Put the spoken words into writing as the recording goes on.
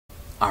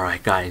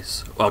Alright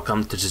guys,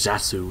 welcome to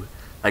Jisatsu.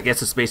 I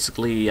guess it's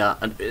basically,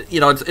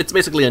 it's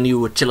basically a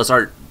new Chillis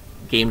Art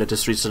game that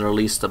just recently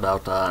released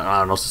about, I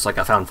don't know, it's just like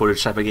a found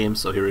footage type of game,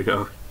 so here we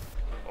go.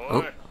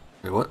 Oh,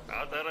 wait, what?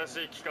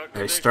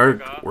 I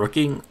started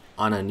working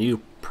on a new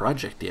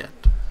project yet.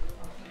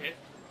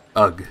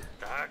 Ugh.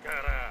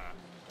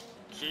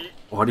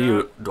 What are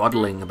you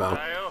dawdling about?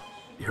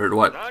 You heard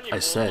what I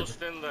said.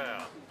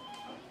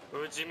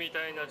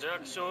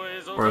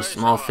 We're a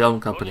small film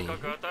company,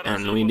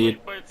 and we need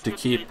to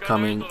keep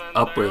coming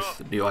up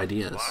with new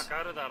ideas.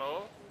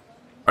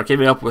 Are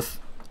keeping up with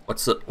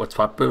what's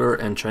popular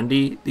and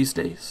trendy these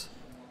days?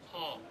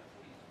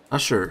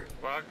 Not sure.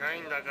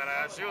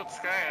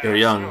 You're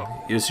young.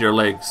 Use your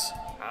legs.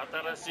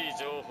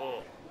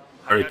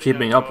 Are you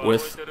keeping up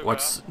with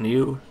what's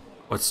new?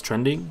 What's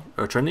trending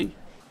or trendy?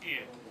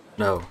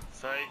 No.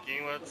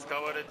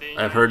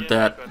 I've heard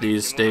that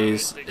these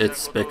days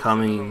it's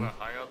becoming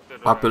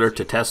popular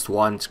to test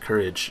one's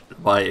courage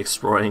by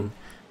exploring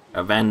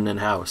an abandoned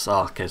house.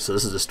 Oh, okay, so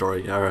this is the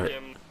story. Alright.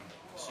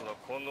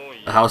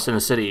 A house in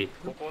a city.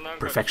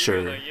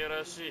 Prefecture.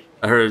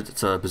 I heard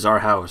it's a bizarre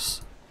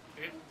house.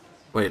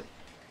 Wait,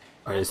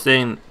 are you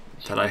saying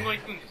that I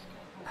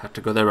have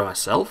to go there by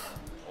myself?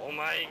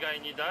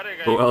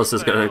 Who else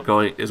is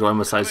going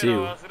besides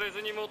you?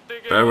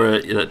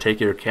 Remember, take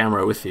your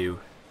camera with you.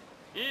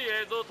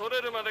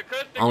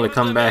 Only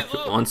come back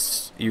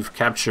once you've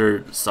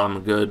captured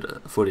some good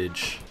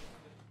footage.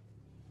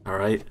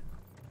 Alright.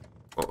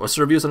 What's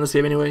the reviews on this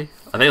game anyway?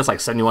 I think it's like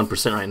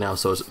 71% right now,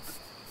 so it's,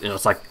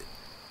 it's like,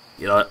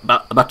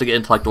 about to get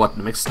into like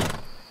the mixed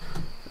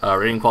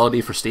rating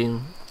quality for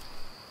Steam.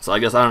 So I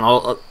guess I don't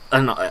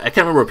know. I can't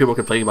remember what people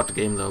complaining about the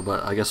game though,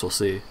 but I guess we'll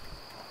see.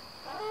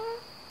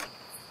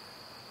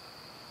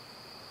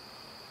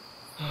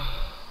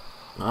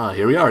 Ah,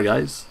 here we are,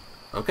 guys.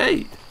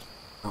 Okay.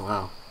 Oh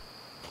wow.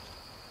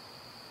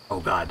 Oh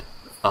god.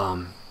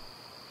 I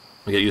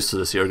get used to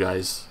this here,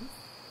 guys.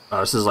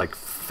 This is like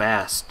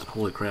fast.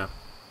 Holy crap.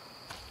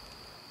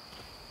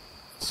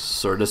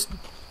 So we're just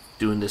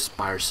doing this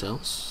by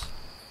ourselves.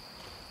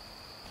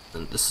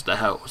 And this is the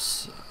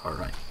house.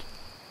 Alright.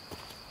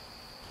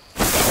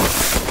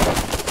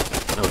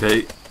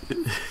 Okay.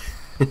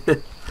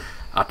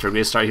 After a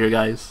great start here,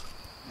 guys.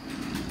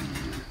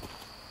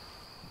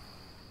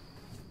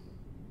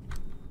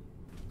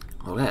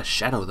 Oh, yeah,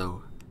 shadow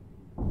though.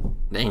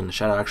 Dang, the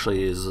shadow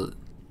actually is,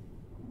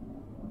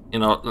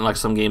 like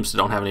some games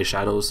don't have any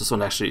shadows. This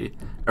one actually,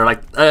 or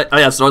like, oh yeah,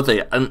 that's another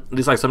thing. And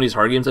these like some of these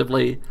horror games I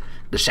play,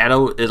 the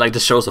shadow is like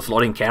just shows a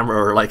floating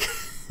camera or like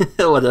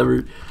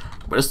whatever.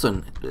 But this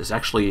one is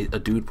actually a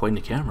dude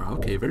pointing the camera.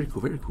 Okay, very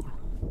cool, very cool.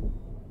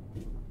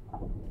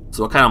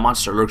 So what kind of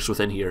monster lurks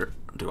within here?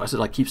 Do I just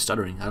like keep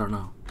stuttering? I don't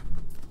know.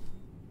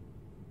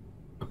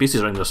 The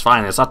PC's running just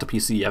fine. It's not the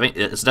PC. I think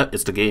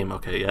it's the game.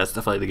 Okay, yeah, it's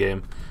definitely the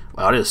game.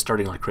 Wow, it is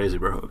starting like crazy,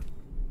 bro.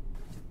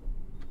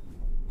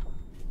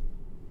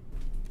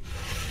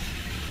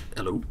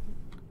 Hello?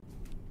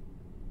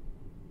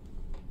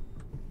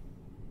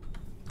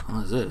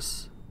 What is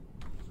this?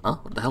 Huh?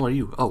 What the hell are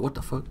you? Oh, what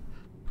the fuck?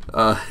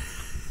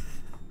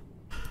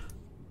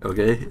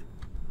 Okay.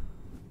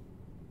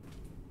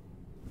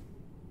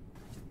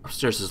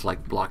 Upstairs is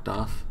like blocked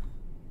off.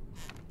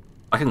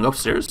 I can go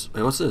upstairs?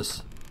 Wait, what's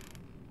this?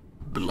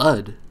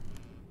 Blood?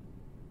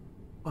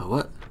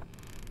 What?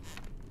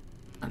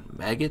 And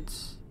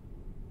maggots?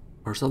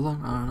 Or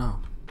something? I don't know.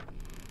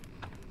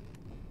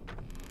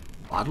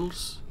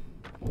 Bottles?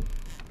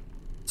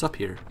 What's up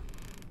here?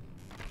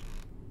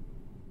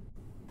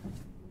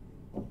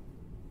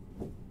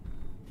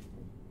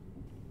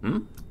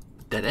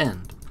 Dead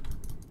end.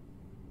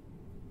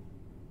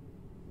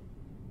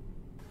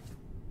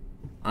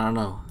 I don't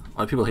know.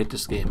 Why people hate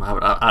this game? Or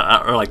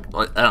like,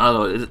 I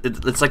don't know.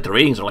 It's like the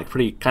ratings are like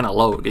pretty kind of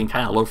low, getting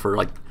kind of low for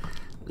like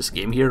this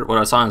game here. What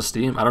I saw on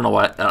Steam, I don't know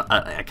why.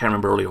 I can't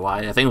remember really why.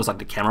 I think it was like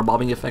the camera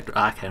bobbing effect.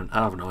 I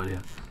have no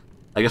idea.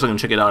 I guess I'm gonna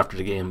check it out after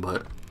the game,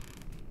 but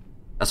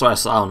that's what I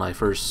saw when I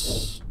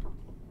first,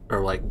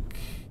 or like,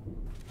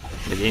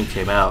 the game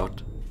came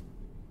out.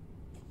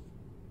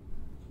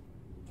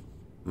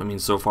 I mean,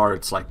 so far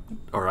it's like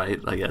alright,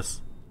 I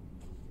guess.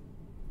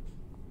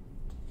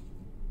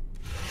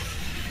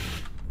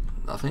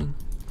 Nothing?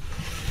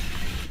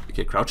 We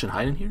can crouch and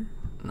hide in here?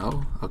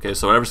 No? Okay,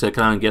 so whatever's gonna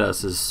come and get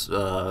us is,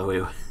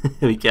 wait,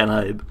 we can't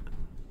hide.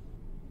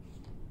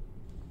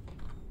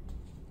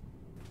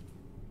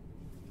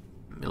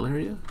 Middle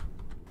area?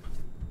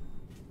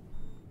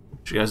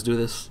 Should you guys do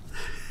this?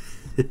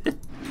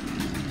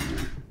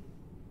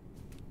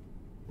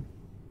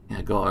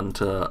 Yeah, go on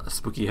to a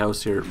spooky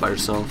house here by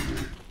yourself.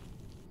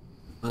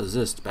 What is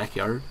this?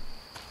 Backyard?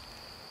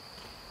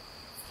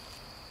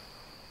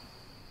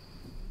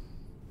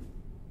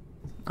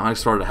 I want to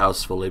explore the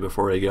house fully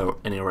before I go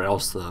anywhere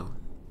else, though.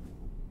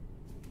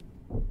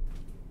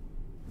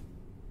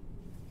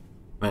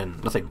 Man,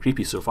 nothing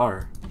creepy so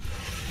far.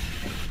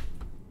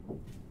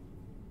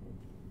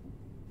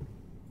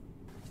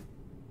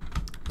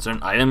 Is there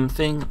an item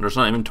thing? There's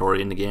no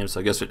inventory in the game, so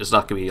I guess it's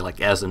not going to be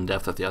like as in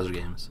depth as the other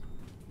games.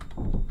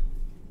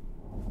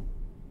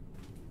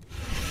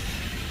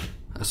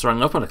 I started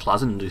to open a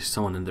closet and there's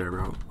someone in there,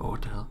 bro. Oh,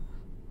 what the hell?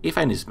 You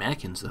find these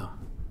mannequins, though.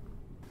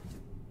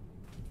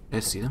 You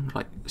guys see them?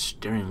 They're, like,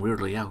 staring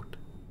weirdly out.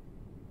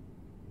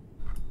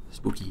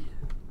 Spooky.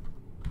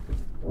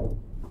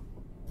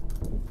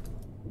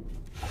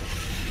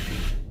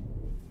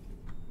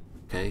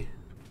 Okay.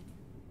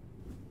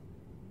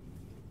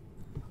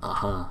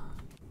 Uh-huh.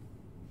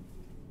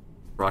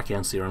 Bro, I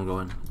can't see where I'm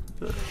going.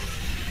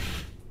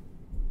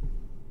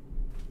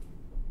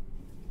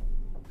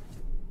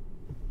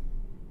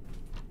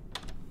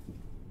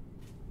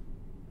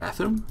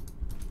 Bathroom?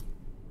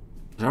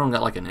 Everyone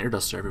got like an air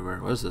duster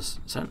everywhere. What is this?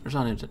 There's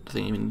not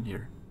anything even in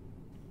here.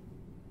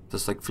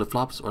 Just like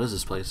flip-flops? What is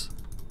this place?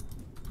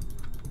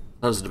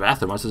 That was the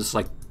bathroom. What's this,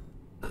 like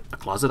a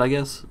closet, I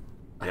guess?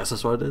 I guess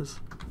that's what it is.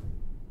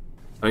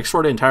 I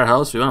explored the entire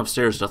house. We went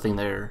upstairs, nothing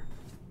there.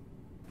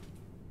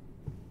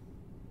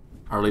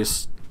 Or at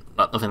least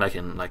nothing I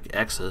can like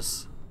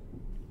access.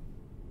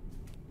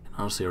 I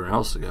don't see where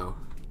else to go.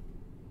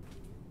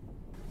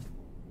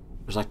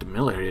 There's like the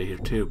mill area here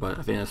too, but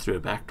I think that's through a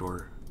back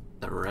door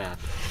that we're at.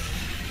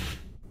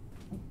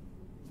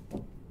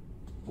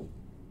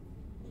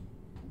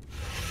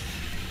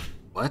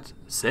 What?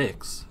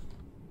 6?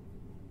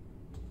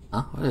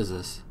 Huh? What is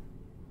this?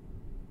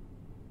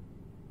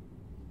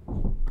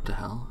 What the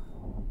hell?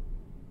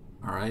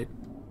 Alright.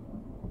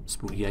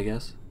 Spooky, I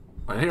guess.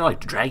 I hear like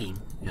dragging.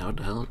 Yeah, what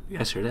the hell? You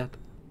guys hear that?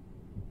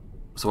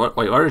 So what?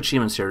 Wait, what are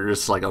achievements here? They're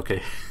just like,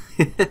 okay.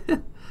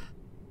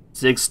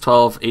 6,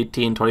 12,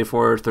 18,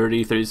 24,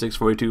 30, 36,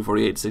 42,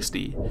 48,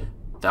 60.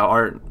 Thou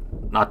art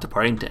not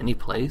departing to any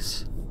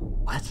place?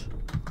 What?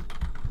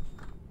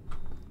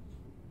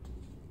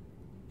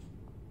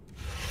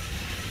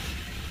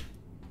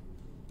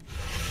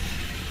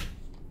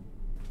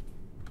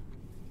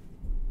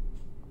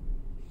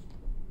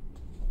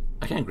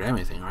 I can't grab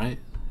anything, right?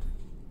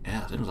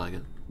 Yeah, seems like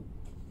it.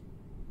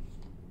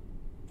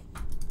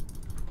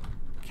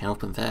 Can't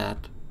open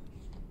that.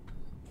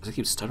 Does it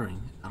keep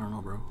stuttering? I don't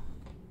know, bro.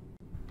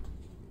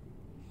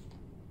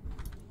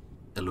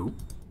 Hello?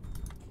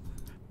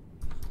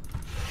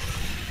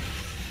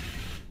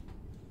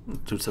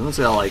 Dude, something's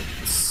got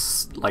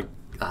like,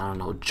 I don't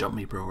know, jump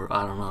me, bro.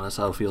 I don't know, that's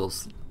how it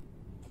feels.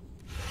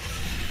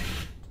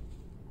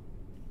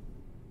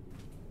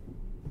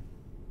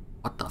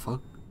 What the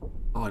fuck?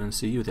 Oh, I didn't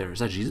see you there. Is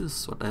that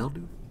Jesus? What the hell,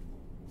 dude?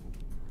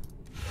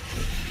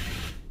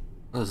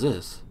 What is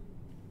this?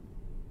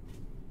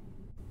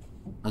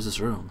 What's this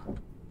room?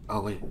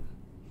 Oh, wait.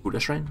 Buddha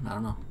shrine? I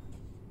don't know.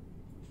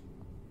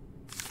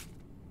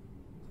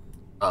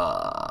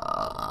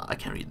 I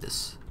can't read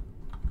this.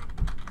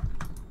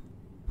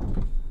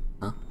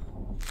 Huh?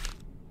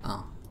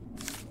 Oh.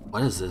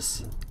 What is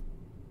this?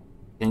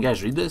 Can you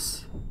guys read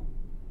this?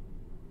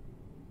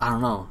 I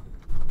don't know.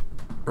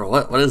 Bro,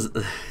 what is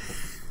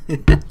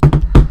it?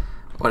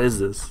 What is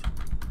this?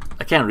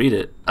 I can't read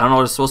it. I don't know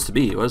what it's supposed to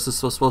be. What is this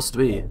supposed to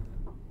be?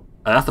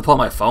 I have to pull out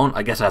my phone?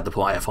 I guess I have to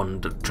pull out my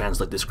phone to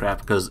translate this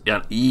crap because,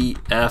 yeah, E,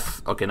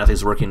 F, okay,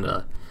 nothing's working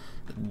to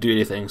do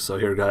anything, so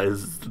here,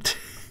 guys.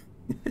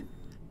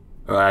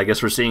 Alright, I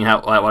guess we're seeing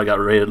how I got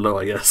rated low,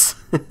 I guess.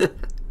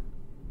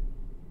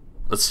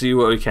 Let's see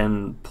what we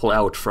can pull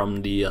out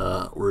from the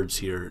words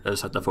here. I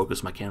just have to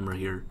focus my camera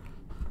here.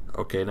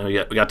 Okay, now we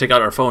gotta take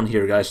out our phone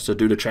here, guys, to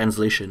do the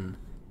translation.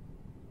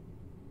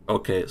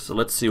 Okay, so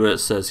let's see what it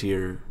says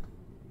here.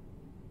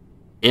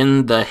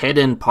 In the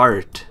hidden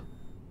part.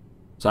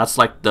 So that's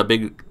like the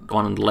big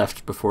one on the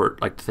left before,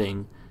 like, the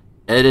thing.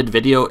 Edited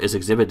video is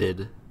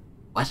exhibited.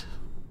 What?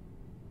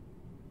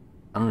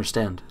 I don't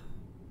understand.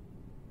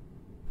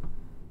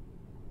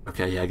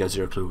 Okay, yeah, I got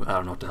zero clue. I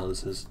don't know what the hell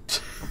this is.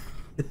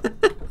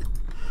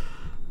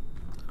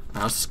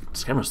 Now this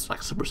camera's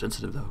like super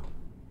sensitive though.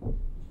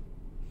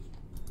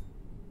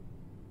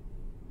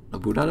 No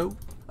Buddha though?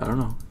 I don't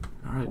know.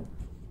 Alright.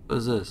 What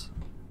is this?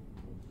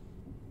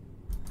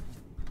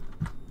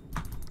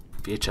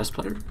 VHS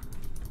player?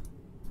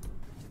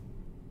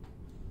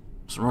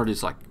 Some more of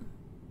these like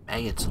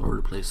maggots all over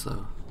the place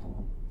though.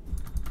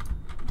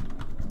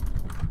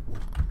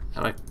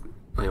 How do I...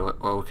 Wait, what?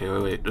 Oh, okay,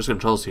 wait. There's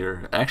controls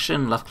here.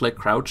 Action, left click,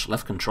 crouch,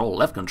 left control,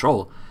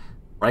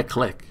 right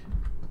click.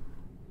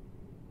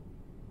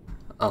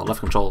 Oh, left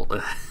control.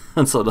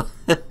 And so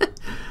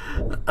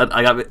I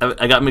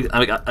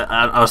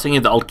was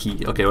thinking the alt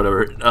key. Okay,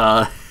 whatever.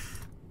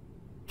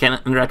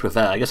 Can't interact with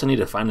that. I guess I need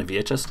to find a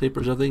VHS tape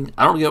or something.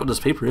 I don't get what this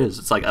paper is.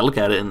 It's like I look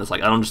at it and it's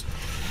like I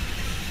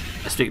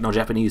speak no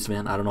Japanese,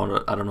 man. I don't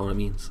know what it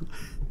means.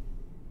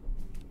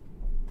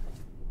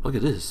 Look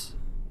at this.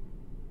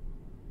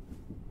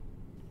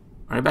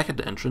 Are you back at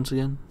the entrance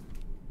again?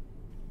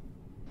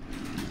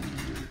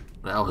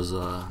 That was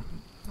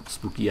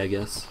spooky, I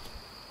guess.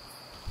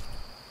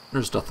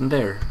 There's nothing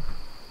there.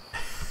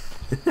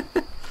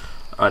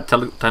 Alright,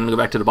 time to go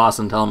back to the boss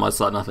and tell him I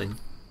saw nothing.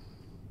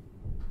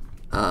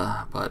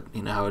 But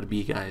you know how it'd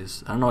be,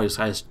 guys. I don't know, this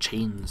guy has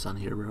chains on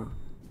here, bro.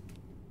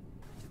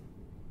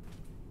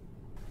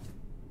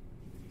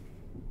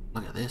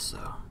 Look at this,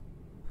 though.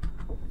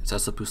 Is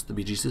that supposed to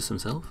be Jesus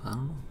himself? I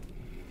don't know.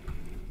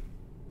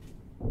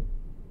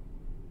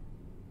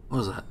 What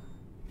was that?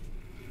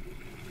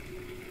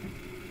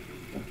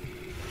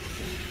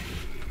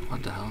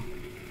 What the hell?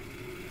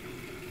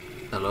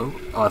 Hello?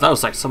 Oh, I thought it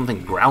was like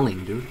something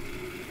growling, dude.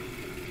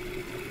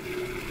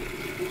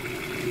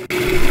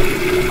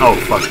 Oh,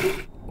 fuck.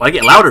 Why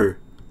get louder?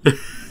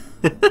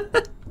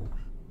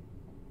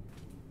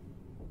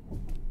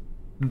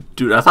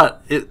 Dude, I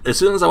thought as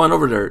soon as I went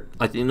over there,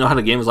 like, you know how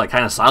the game was like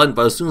kind of silent,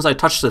 but as soon as I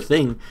touched the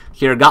thing,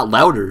 here it got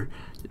louder.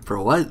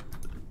 Bro, what?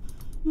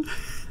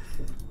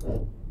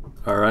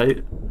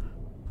 Alright.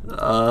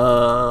 That's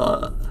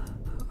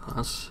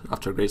off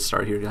to a great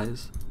start here,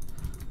 guys.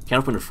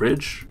 Can't open the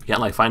fridge? Can't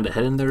like find a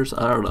head in there?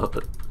 I don't know.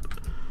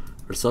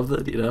 Or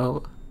something, you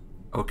know?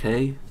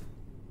 Okay.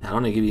 I don't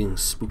want to get being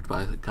spooked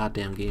by the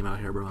goddamn game out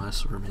here, bro. I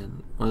swear,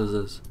 man. What is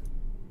this?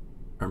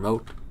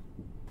 Remote?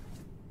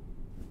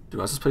 Dude,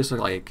 why does this place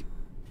look like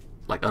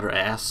utter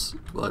ass?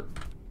 But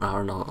I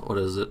don't know. What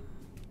is it?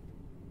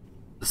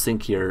 The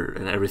sink here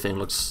and everything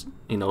looks,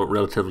 you know,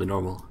 relatively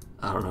normal.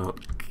 I don't know.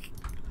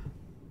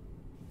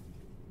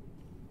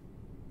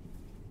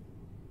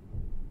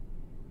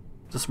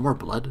 Is this more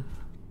blood?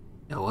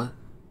 Yeah, what?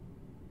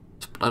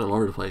 There's blood all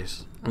over the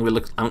place. I'm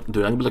gonna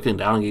be looking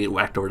down and get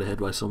whacked over the head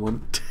by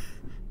someone.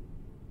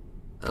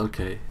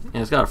 Okay.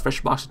 Yeah, it's got a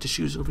fresh box of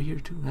tissues over here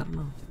too. I don't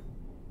know.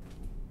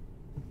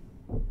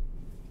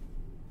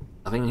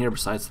 Nothing in here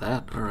besides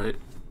that. Alright.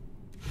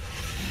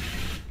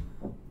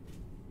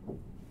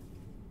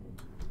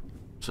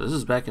 So this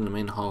is back in the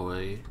main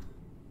hallway.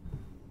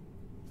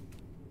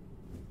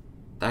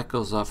 That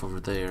goes off over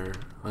there.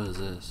 What is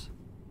this?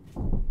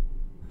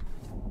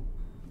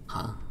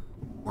 Huh?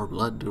 More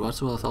blood? Dude,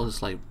 what's with all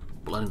this like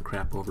blood and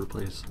crap over the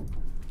place?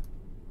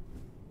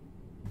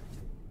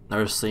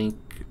 Another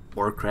sink.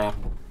 More crap.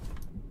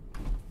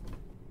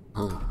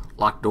 Huh.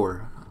 Locked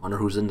door. I wonder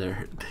who's in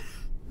there.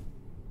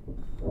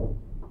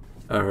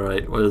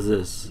 Alright, what is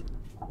this?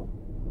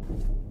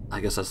 I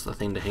guess that's the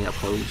thing to hang up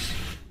clothes.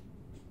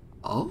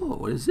 Oh,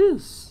 what is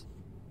this?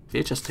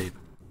 VHS tape.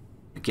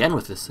 Again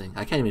with this thing.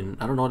 I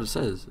don't know what it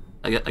says.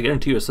 I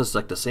guarantee you it says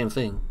like the same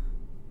thing.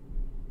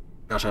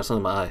 Gosh, I have something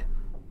in my eye.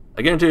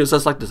 I guarantee you it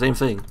says like the same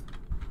thing.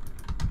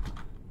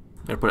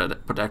 I'm gonna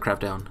put that crap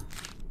down.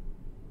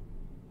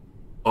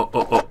 Oh,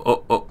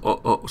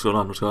 what's going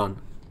on? What's going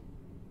on?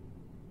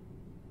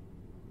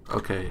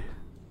 Okay.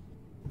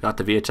 Got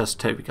the VHS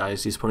tape,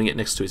 guys. He's putting it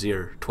next to his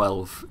ear.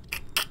 12.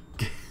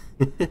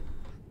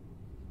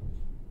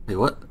 Wait,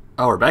 what?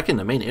 Oh, we're back in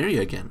the main area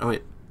again. Oh,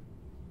 wait.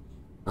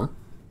 Huh?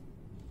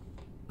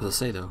 What does it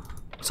say, though?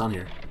 What's on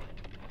here?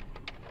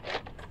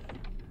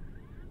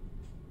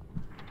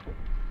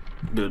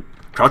 Dude,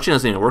 crouching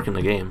doesn't even work in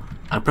the game.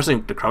 I'm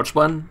pressing the crouch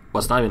button, but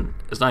it's not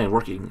even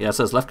working. Yeah, it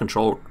says left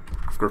control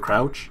for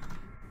crouch.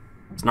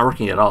 It's not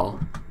working at all.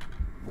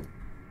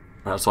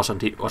 Alright, let's watch some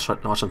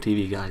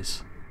TV,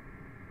 guys.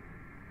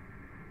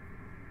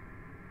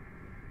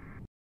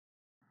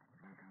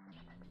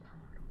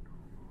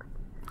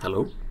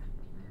 Hello?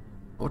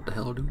 What the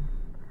hell, dude?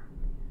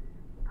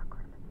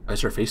 Why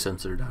is her face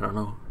censored? I don't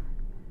know.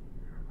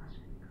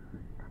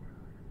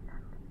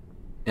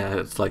 Yeah,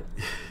 it's like...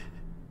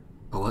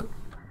 Oh, what?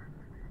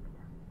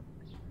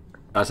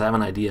 Guys, I have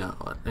an idea.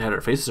 Yeah,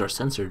 their faces are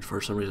censored for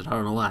some reason. I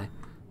don't know why.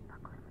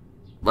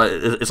 But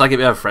it's like if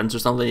you have friends or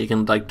something, you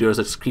can like do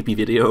this creepy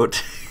video,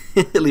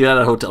 leave it at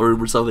a hotel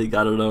room or something.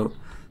 I don't know,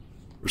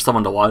 for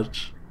someone to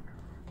watch.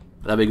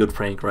 That'd be a good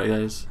prank, right,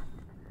 guys?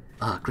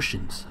 Ah,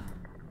 Christians.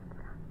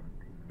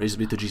 Praise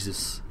be to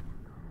Jesus.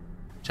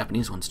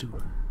 Japanese ones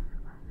too.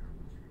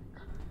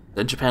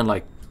 Then Japan,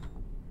 like,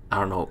 I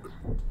don't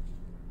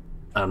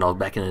know,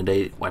 back in the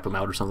day, wipe them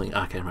out or something.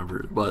 I can't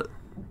remember, but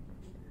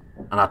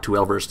I'm not too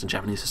well versed in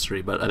Japanese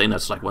history. But I think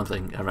that's like one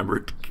thing I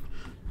remember.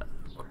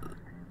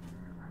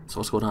 So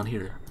what's going on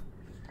here?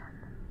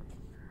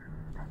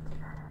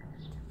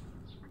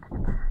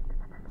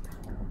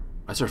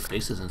 Why is their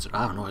faces inside?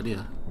 I have no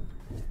idea.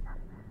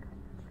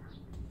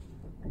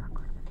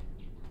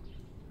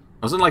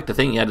 Wasn't like the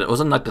thing. Yeah, it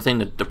wasn't like the thing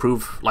to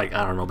prove. Like,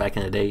 I don't know. Back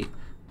in the day, you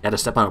had to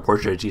step on a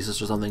portrait of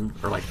Jesus or something,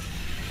 or like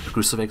a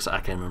crucifix.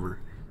 I can't remember.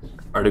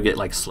 Or to get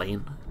like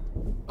slain.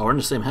 Oh, we're in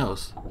the same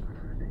house.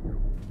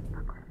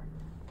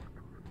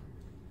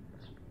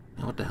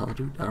 What the hell,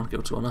 dude? I don't get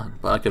what's going on.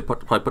 But I could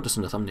probably put this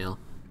in the thumbnail.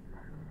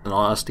 In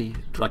all honesty,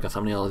 do like a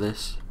thumbnail of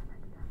this.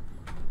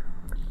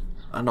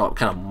 I don't know what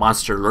kind of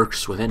monster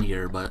lurks within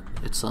here, but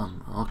it's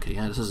okay.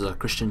 Yeah, this is a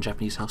Christian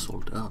Japanese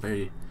household. Oh,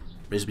 very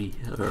Risby.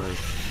 Very.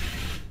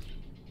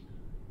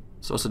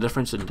 So what's the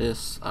difference in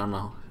this? I don't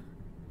know.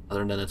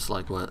 Other than it's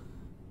like what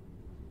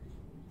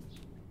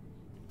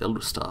filled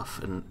with stuff,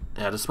 and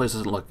yeah, this place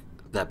doesn't look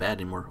that bad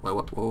anymore. Wait,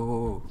 what?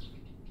 Whoa.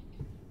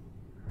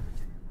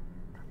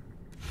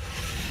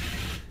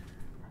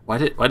 Why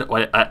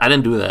I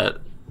didn't do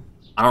that.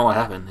 I don't know what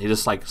happened. He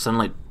just like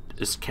suddenly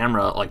his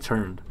camera like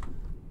turned.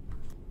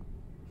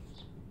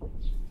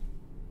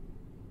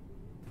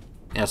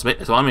 Yeah, it's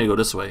wanting me to go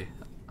this way.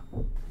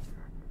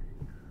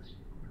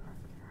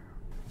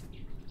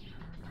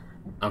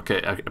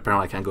 Okay,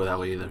 apparently I can't go that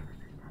way either.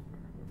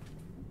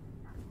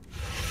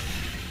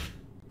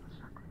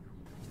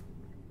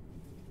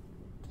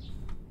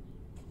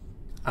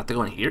 have to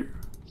go in here?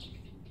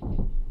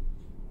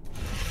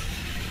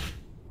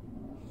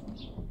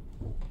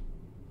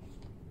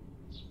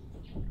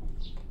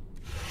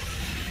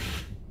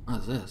 What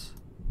is this?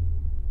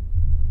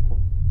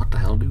 What the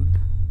hell, dude?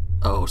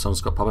 Oh, someone's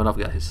got popping up,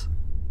 guys.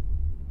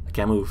 I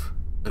can't move.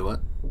 Wait,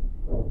 what?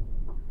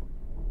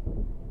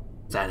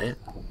 Is that it?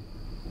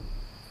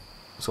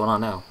 What's going on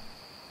now?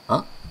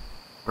 Huh?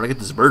 Where'd I get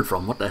this bird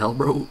from? What the hell,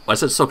 bro? Why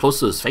is it so close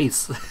to his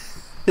face?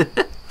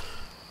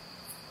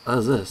 What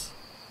is this?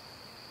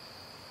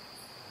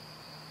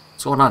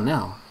 What's going on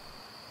now?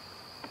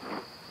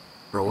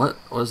 Bro, what?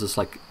 What is this,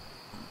 like,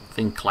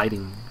 thing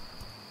colliding?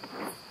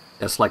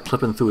 It's like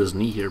clipping through his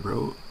knee here,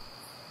 bro.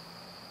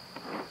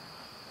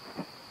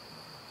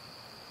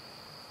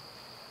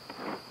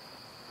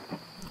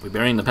 We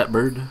burying the pet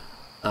bird?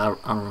 I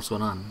don't know what's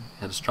going on.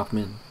 I just drop him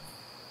in.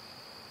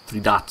 3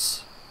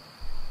 dots.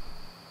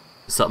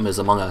 Something is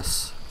among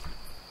us.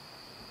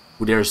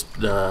 Who dares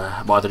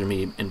bother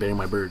me in burying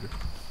my bird?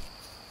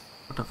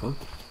 What the fuck?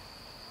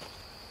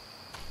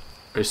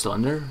 Are they still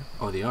in there?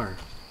 Oh, they are.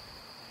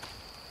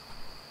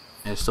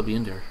 Yeah, they'll still be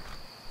in there.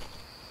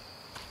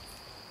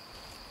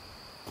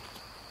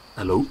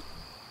 Hello?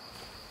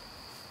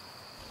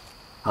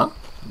 Huh?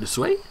 This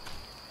way?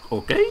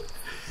 Okay.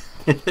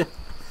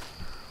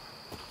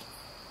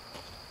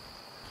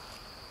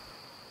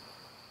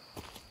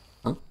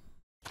 Huh?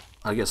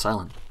 I get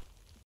silent.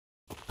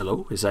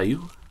 Hello? Is that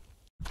you?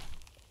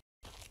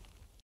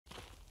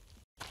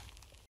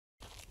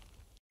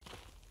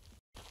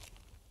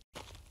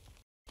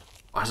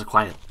 Why is it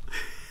quiet?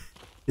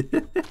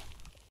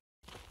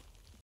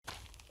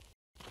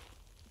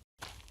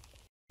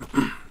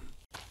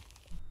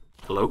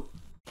 Hello?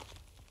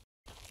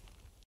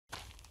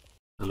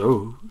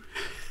 Hello?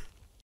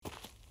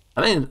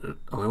 I mean,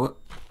 oh wait, what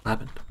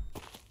happened?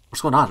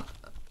 What's going on?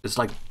 It's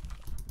like,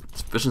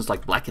 this vision's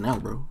like blacking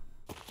out, bro.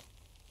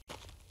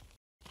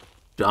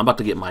 Dude, I'm about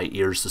to get my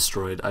ears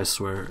destroyed, I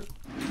swear.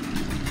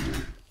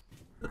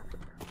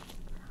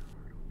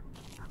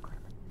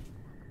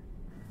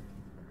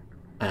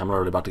 I'm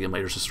already about to get my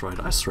ears destroyed,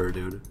 I swear,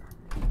 dude.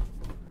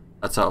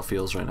 That's how it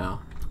feels right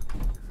now.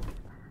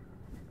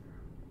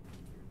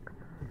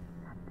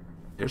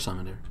 There's some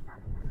in there.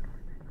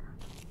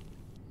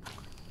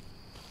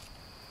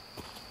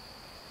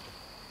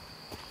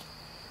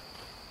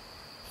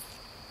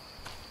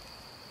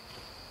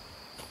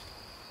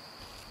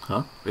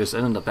 Huh? We just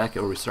ended up back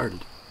at where we started.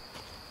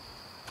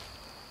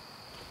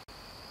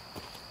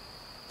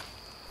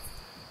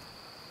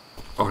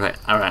 Okay,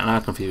 alright, now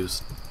I'm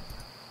confused.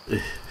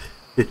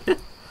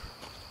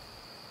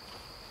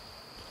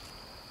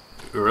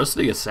 We're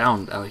listening to a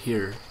sound out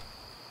here.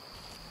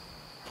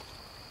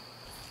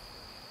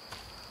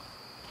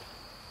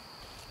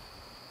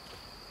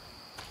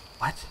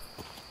 What?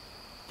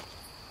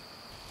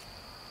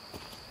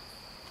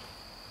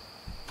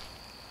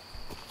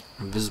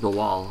 Invisible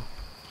wall.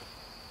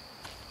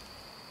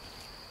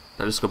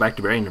 Did I just go back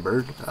to burying the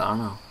bird? I don't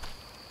know.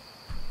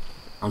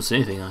 I don't see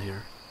anything out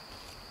here.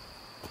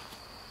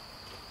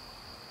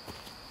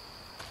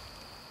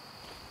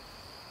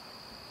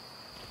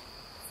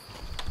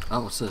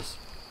 Oh, what's this?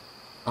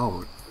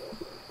 Oh.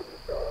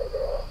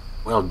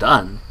 Well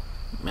done.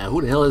 Man,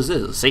 who the hell is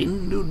this?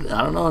 Satan? Dude,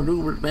 I don't know,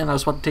 dude. Man, I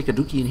was about to take a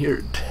dookie in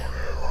here.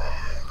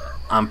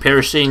 I'm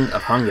perishing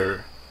of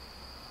hunger.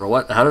 For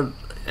what? How did...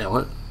 Yeah,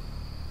 what?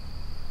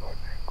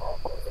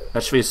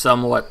 Fetch me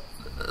somewhat...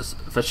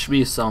 Fetch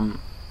me some...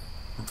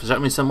 Fetch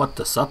me somewhat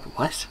to sup?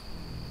 What?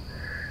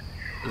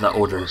 The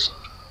odor.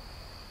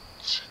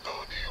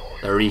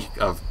 The reek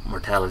of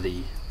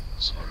mortality.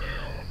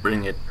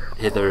 Bring it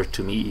hither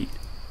to me.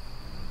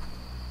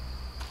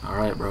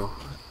 Alright, bro.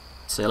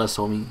 Say less,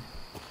 homie.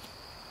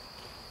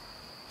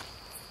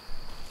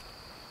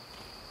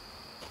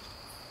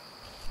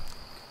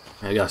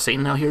 I got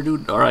Satan out here,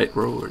 dude? Alright,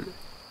 bro. We're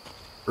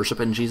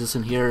worshiping Jesus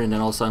in here, and then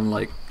all of a sudden,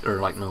 like, or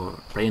like, no,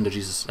 praying to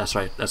Jesus. That's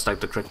right. That's like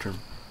the correct term.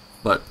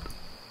 But,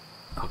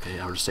 okay,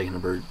 I was just taking a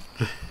bird.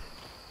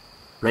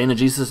 Praying to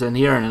Jesus in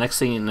here, and the next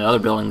thing in the other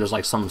building, there's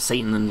like some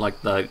Satan in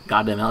like the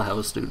goddamn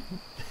outhouse, dude.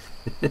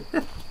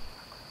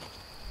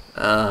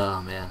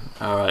 Oh, man.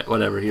 Alright,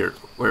 whatever. Here.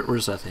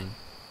 Where's that thing?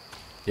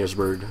 Here's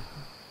bird.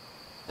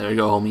 There you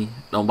go, homie.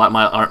 Don't bite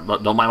my arm.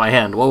 Don't bite my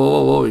hand. Whoa, whoa,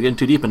 whoa, whoa. You're getting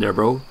too deep in there,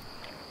 bro.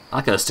 I'm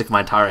not gonna stick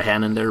my entire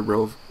hand in there,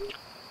 bro.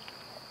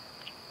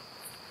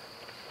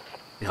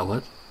 Yeah,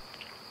 what?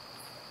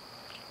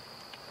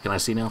 Can I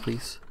see now,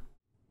 please?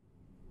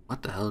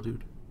 What the hell,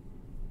 dude?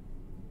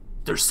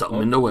 There's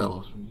something in the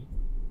well.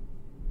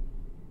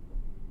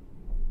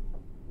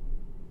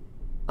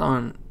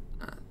 Someone...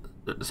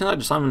 It seems like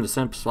there's someone in the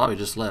same spot we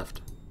just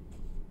left.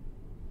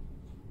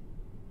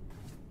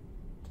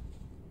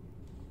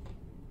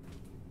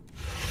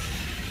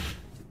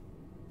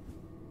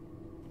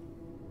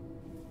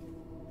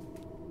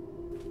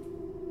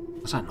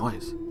 What's that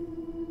noise?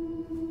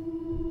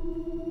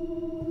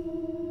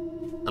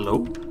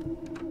 Hello?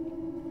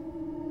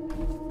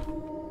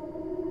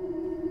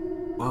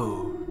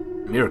 Whoa.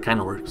 The mirror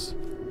kinda works.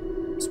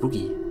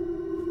 Spooky.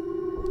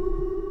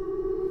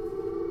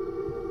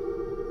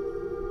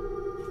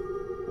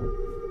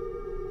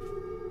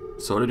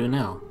 So what do we do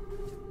now?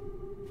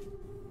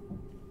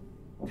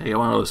 Okay, get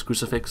one of those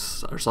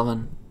crucifix or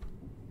something.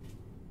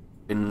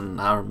 And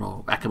I don't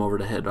know, whack him over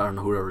the head. I don't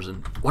know whoever's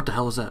in. What the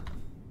hell is that?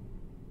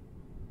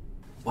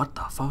 What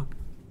the fuck?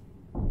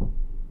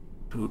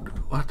 Dude,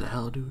 what the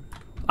hell, dude?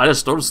 I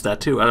just noticed that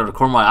too, out of the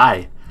corner of my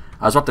eye.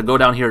 I was about to go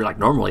down here like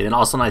normally, and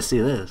all of a sudden I see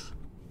this.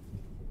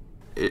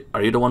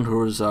 Are you the one who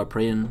was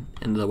praying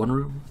in the one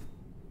room?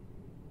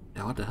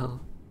 Yeah, what the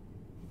hell?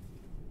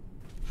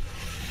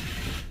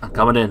 I'm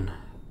coming in.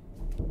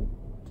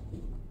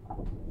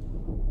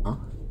 Huh?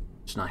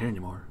 She's not here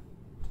anymore.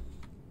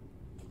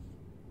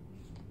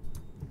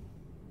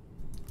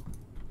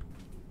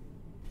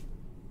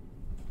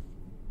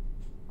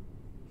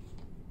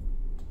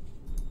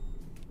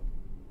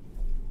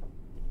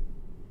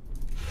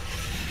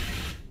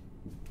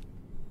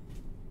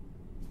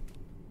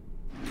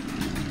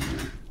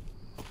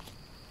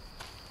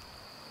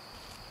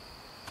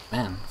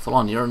 Man, full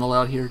on urinal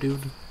out here,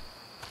 dude.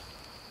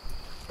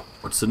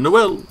 What's in the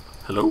well?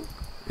 Hello?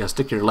 Yeah,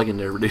 stick your leg in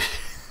there, dude.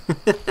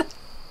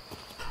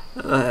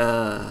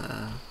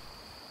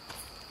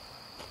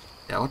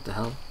 Yeah, what the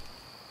hell?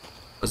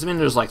 Does it mean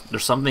there's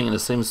something in the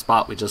same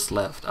spot we just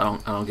left? I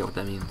don't get what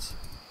that means.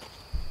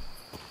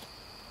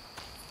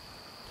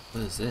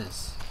 What is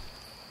this?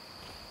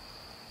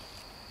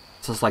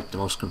 This is like the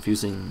most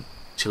confusing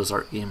Chill's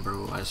Art game,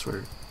 bro, I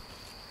swear.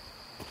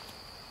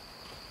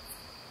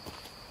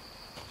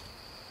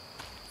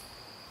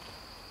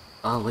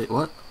 Oh wait,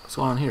 what? What's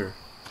going on here?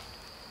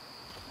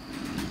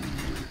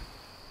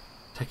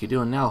 What the heck you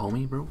doing now,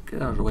 homie, bro?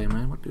 Get out of the way,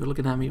 man. What are you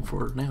looking at me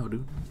for now,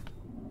 dude?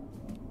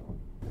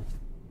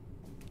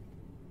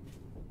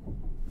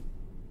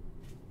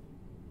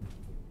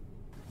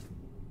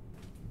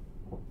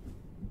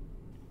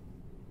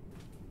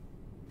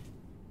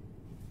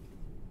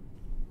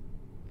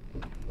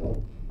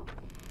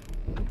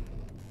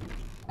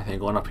 I think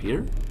going up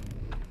here?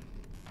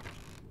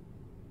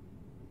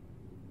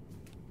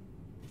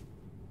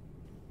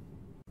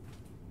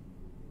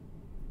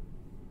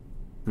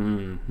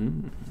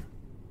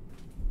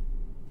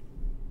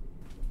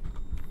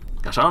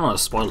 Gosh, I don't want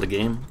to spoil the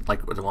game,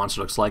 like what the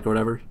monster looks like or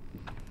whatever.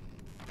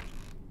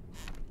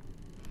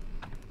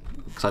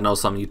 Because I know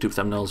some YouTube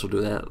thumbnails will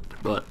do that,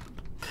 but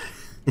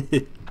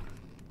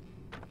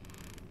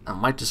I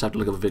might just have to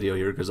look up a video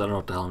here because I don't know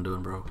what the hell I'm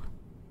doing, bro.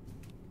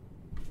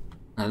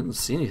 I didn't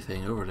see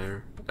anything over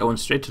there. I went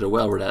straight to the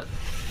well where that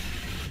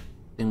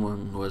thing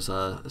was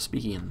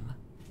speaking.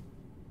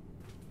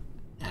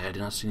 Yeah, I did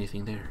not see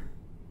anything there.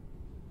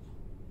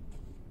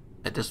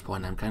 At this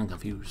point, I'm kind of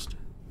confused.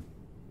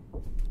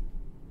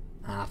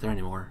 Not there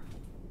anymore.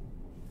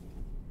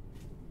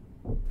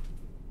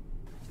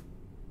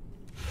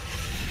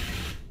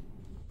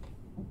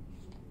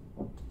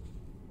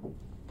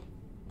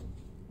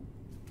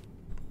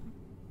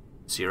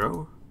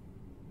 Zero?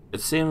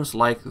 It seems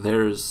like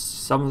there's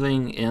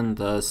something in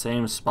the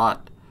same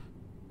spot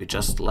we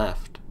just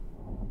left.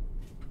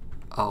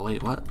 Oh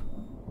wait, what?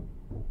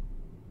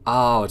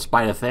 Oh, it's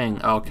by the thing.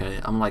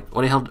 Okay, I'm like,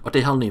 what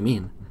the hell do you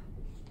mean?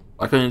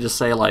 Why couldn't you just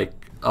say like,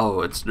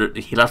 oh,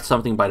 he left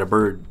something by the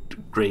bird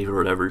grave or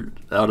whatever?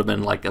 That would have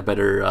been like a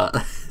better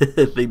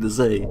thing to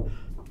say.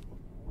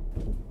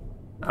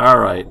 All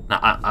right,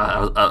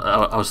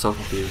 I was so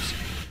confused.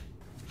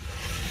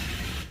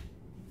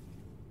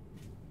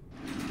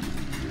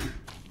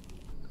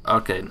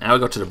 Okay, now we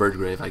go to the bird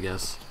grave, I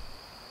guess.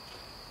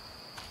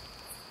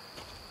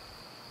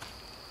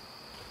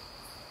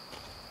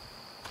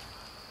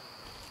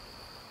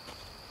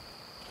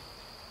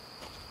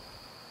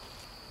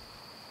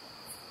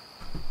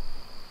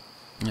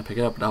 Yeah, pick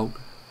it up, dog.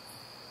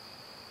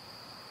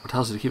 What the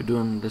hell does he keep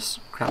doing this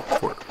crap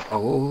for?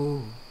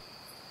 Oh.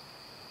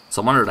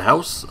 Someone under the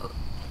house?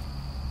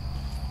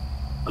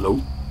 Hello?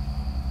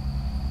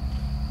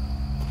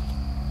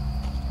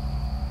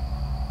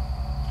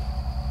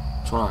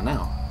 What's going on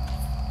now?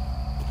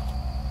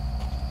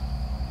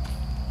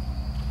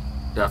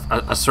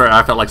 Yeah, I swear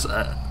I felt like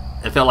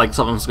it felt like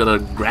someone's gonna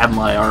grab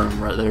my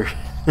arm right there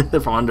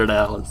from under the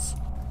house.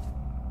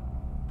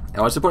 I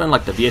was putting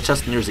like the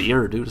VHS near his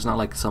ear, dude. It's not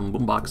like some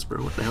boombox,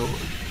 bro. What the hell?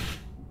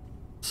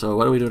 So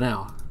what do we do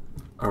now?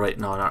 All right,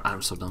 no,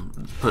 I'm so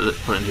dumb. Put it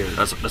in here.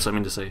 That's what I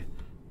mean to say.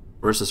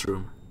 Where's this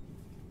room?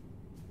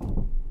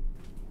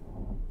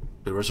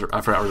 Dude,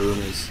 I forgot where the room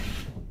is.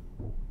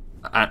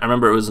 I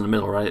remember it was in the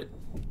middle, right?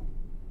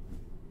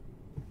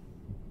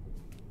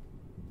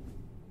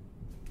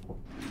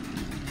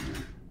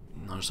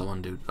 No, there's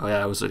someone, dude. Oh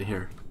yeah, I was in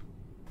here.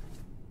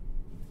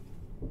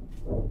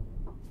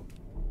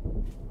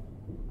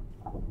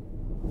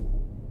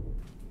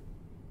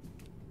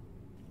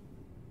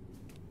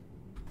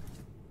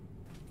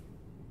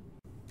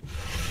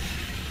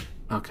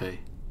 Okay.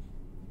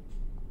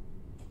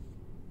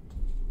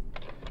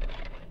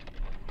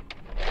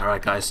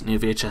 Alright guys, new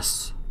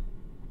VHS.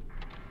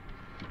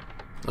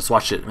 Let's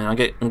watch it, man. I'm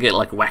get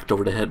like whacked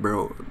over the head,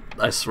 bro.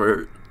 I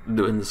swear,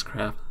 doing this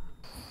crap.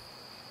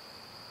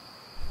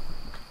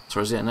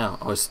 So where's he at now?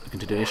 Oh, it's the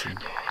continuation.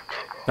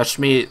 Fetch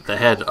me the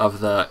head of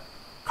the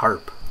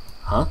carp.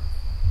 Huh?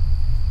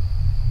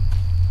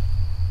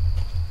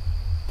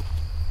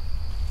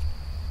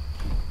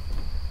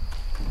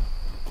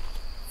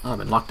 Oh, I've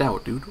been locked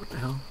out, dude. What the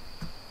hell?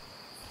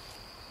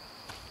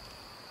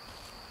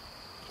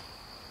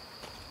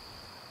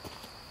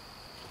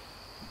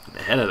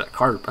 The head of that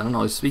carp. I don't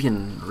know. He's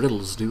speaking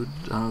riddles, dude.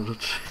 I don't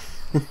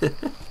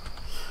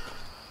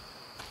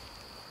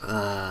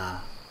know.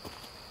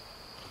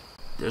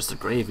 There's the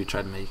grave you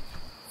tried to make.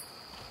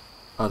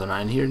 Oh, they're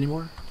not in here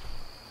anymore?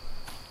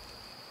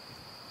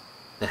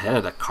 The head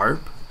of the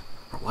carp?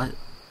 Or what?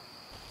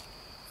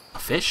 A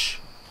fish?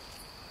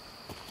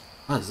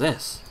 What is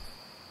this?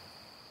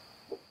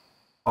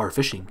 Oh, we're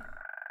fishing.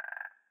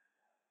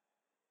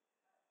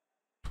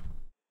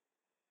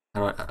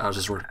 How does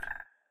this work?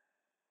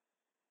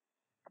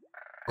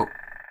 Oh.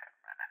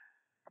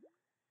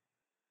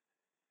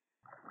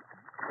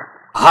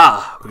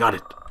 Aha! We got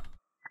it!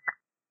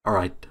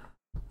 Alright.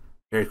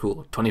 Very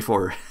cool.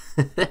 24.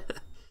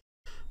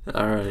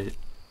 Alright.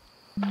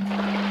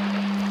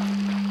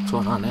 What's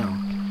going on now?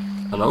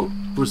 Hello?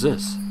 Who's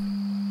this?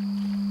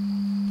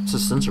 What's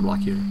this sensor block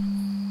here?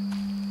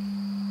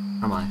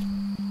 Where am I?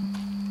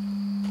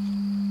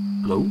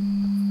 Hello?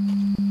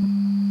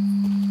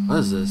 What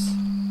is this?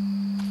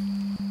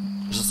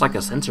 There's just like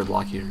a sensor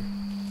block here.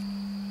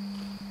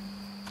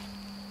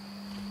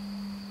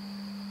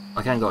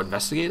 I can't go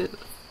investigate it?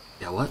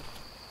 Yeah, what?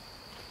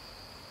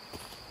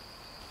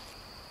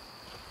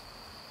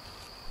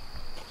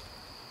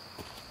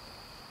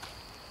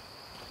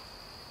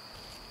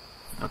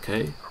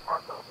 Okay.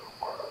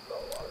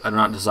 I do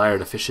not desire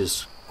the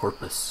fish's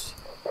corpus.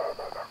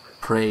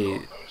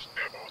 Pray,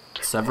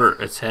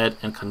 sever its head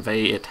and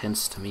convey it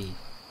hence to me.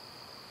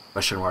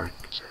 Question mark.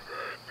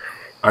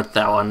 Art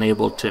thou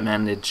unable to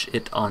manage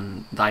it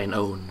on thine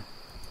own,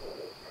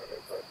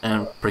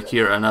 and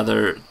procure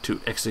another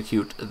to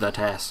execute the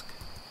task?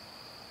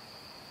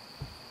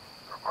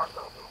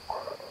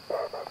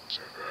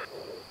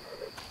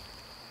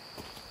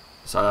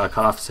 So I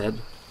cut off his head.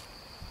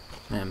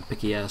 Man,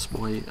 picky ass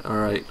boy.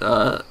 Alright,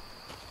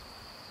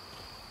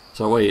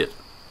 so wait.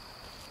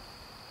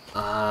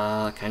 Can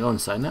I go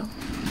inside now?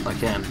 I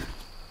can.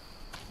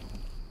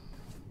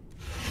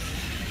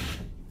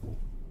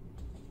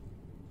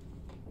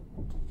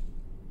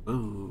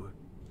 Ooh.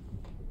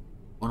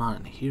 What's going on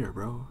in here,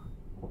 bro?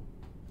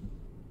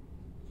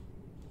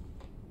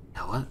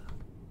 Yeah, what?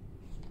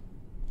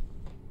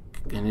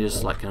 Can you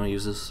just, like, can I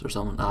use this or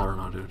something? I don't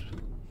know, dude.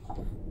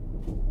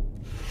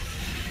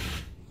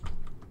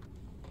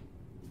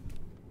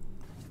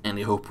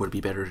 Any hope would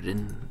be better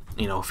than,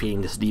 you know,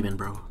 feeding this demon,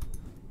 bro.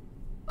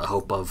 A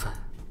hope of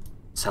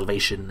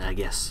salvation, I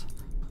guess.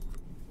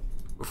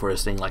 Before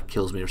this thing, like,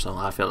 kills me or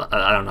something. I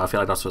don't know, I feel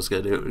like that's what's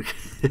gonna do.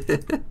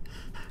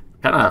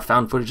 Kind of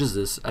found footage is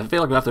this? I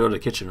feel like we have to go to the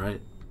kitchen,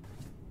 right?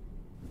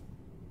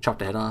 Chop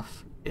the head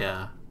off?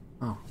 Yeah.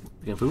 Oh,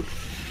 we get food?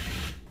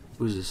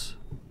 Who's this?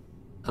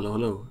 Hello,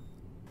 hello.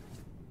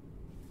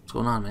 What's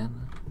going on,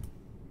 man?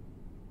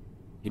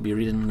 You be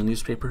reading the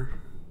newspaper?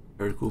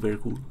 Very cool, very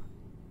cool.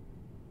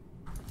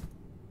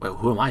 Wait,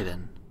 who am I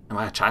then? Am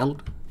I a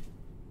child?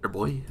 Or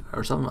boy?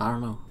 Or something? I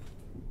don't know.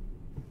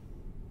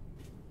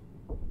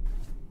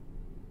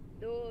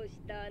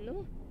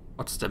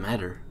 What's the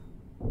matter?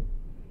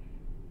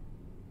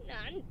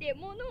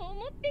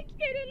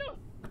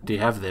 What do you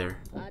have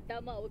there?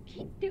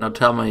 Now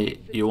tell me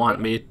you want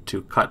me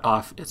to cut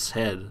off its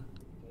head.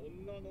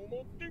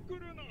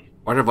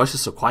 Why are their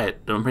voices so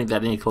quiet? Don't bring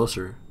that any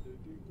closer.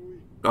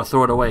 Go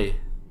throw it away.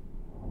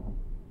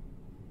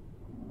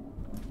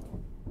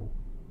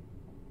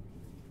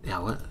 Yeah,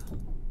 what?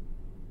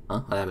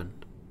 Huh? What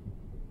happened?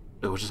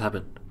 Wait, what just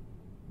happened?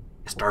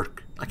 It's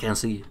dark. I can't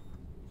see.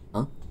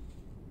 Huh?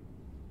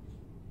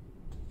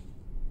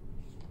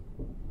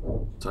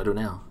 What do I do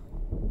now?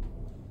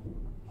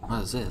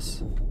 What is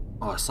this?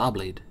 Oh, a saw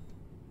blade.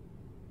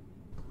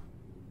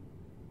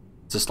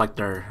 Is this like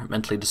their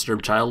mentally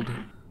disturbed child?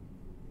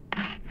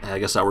 Yeah, I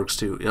guess that works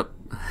too. Yep.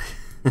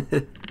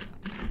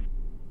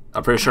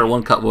 I'm pretty sure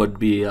one cut would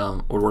be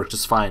would work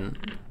just fine.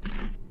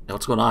 Yeah,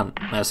 what's going on?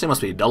 Man, this thing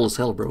must be dull as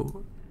hell,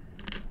 bro.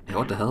 Yeah,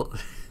 what the hell?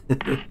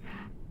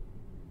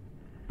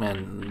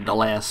 Man,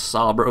 dull ass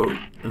saw, bro.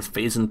 It's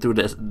phasing through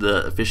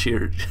the fish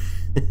here.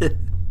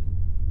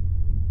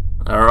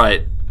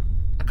 Alright.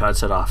 I cut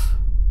its head off.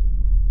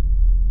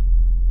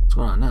 What's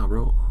going on now,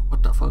 bro?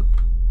 What the fuck?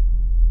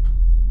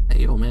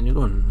 Hey, yo, man, you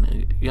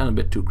got a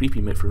bit too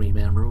creepy for me,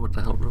 man, bro. What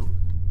the hell, bro?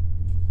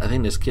 I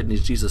think this kid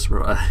needs Jesus,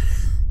 bro.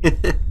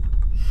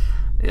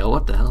 Yo,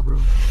 what the hell,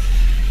 bro?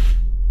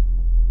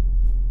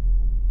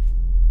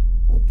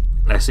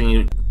 Next thing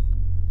you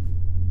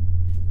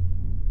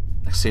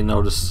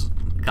know, this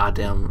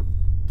goddamn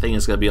thing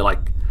is gonna be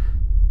like,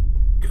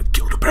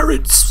 kill the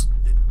parents,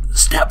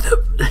 stab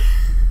them.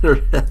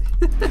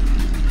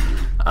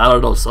 I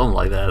don't know, something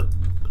like that.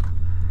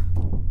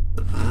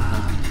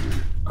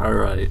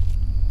 Alright.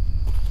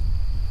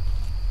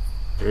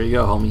 Here you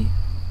go, homie.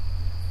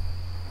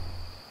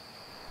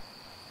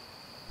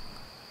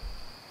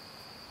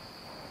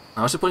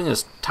 I was just putting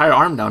his entire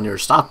arm down there.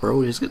 Stop,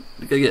 bro. He's gonna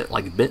get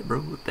like bit,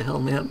 bro. What the hell,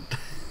 man?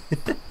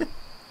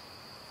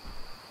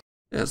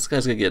 Yeah, this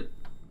guy's gonna get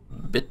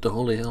bit to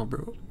holy hell, bro.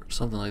 Or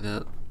something like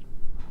that.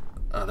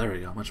 Oh, there we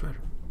go. Much better.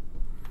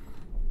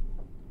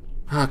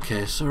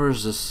 Okay, so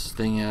where's this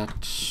thing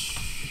at?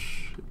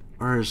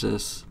 Where is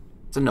this?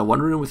 It's in the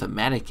one room with a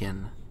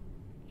mannequin.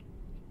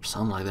 Or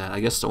something like that. I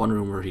guess the one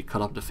room where he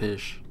cut up the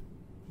fish.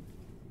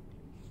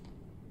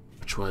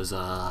 Which was,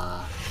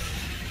 I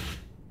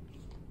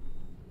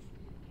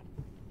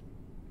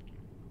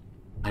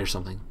hear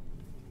something.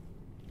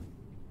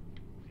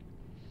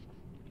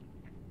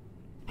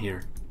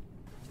 Here.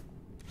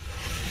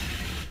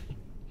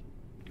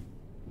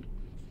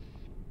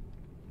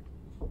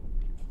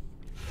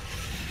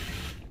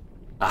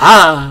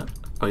 Aha!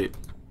 Wait,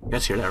 you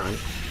guys hear that, right?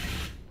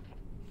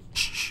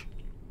 Shh.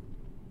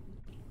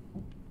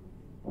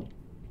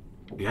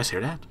 You guys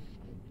hear that?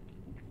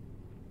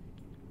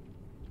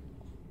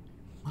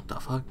 What the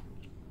fuck?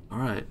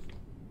 Alright.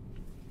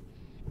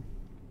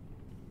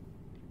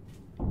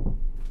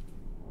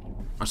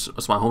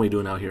 What's my homie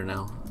doing out here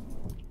now?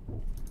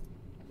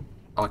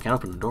 Oh, I can't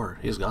open the door.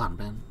 He's gone,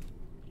 man.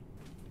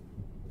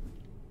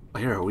 I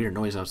hear a weird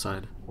noise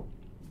outside.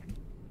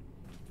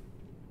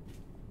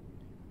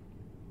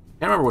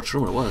 Can't remember which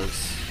room it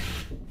was.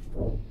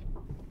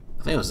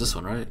 I think it was this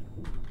one, right?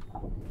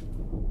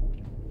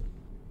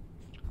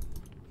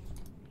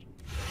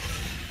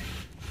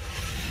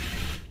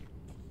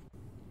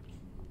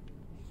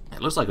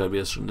 It looks like it would be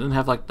this room. Didn't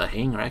have like the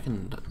hang rack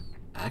and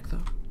back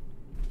though.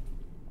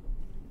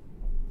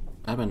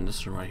 I've been in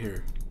this room right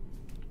here.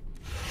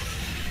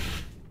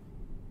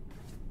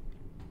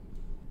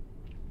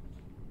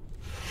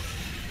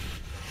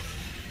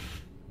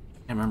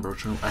 Can't remember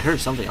which room. I heard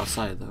something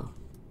outside though.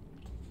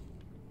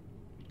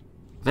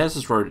 This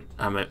is where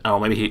oh,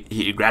 maybe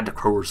he grabbed a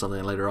crow or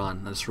something later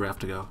on. That's where we have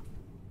to go.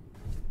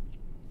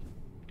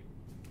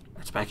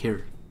 It's back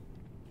here.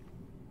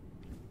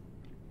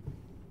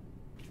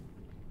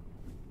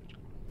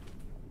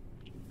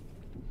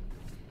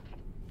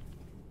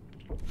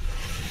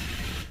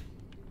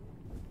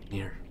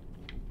 Here.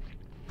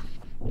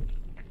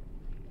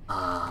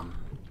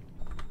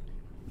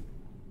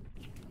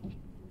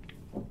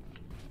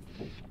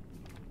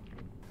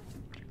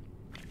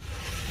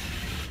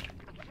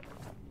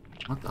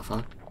 What the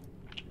fuck?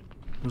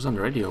 Who's on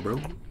the radio, bro?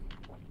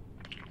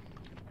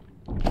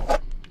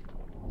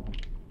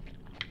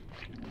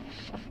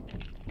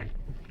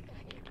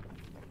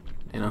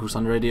 You know who's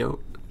on the radio?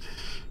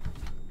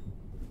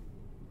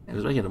 It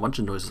was making a bunch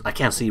of noises. I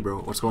can't see, bro.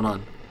 What's going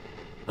on?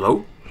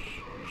 Hello?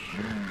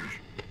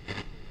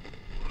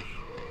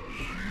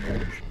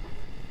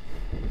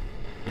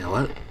 You know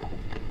what?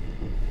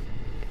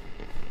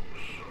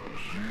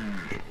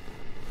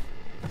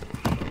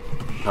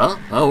 Huh?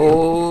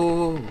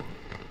 Oh!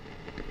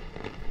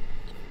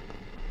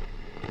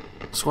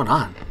 What's going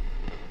on?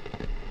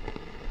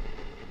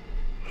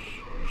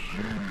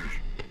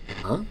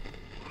 Huh?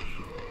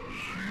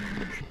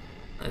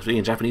 I'm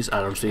speaking Japanese.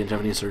 I don't speak in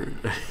Japanese, or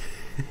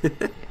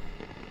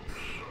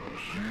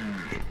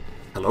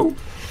hello?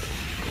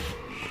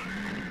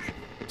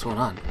 What's going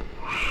on?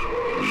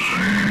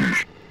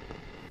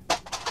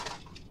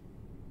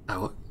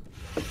 What?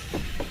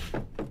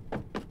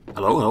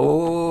 Hello?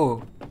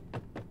 Hello?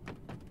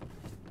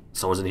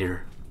 Someone's in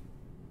here.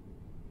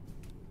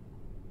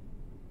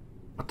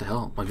 What the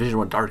hell? My vision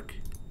went dark,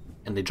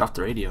 and they dropped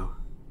the radio.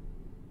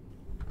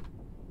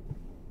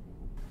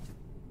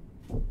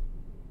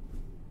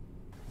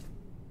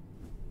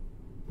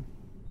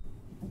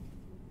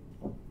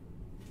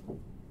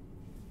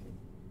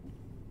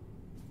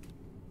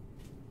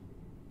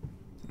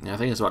 Yeah, I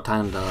think it's about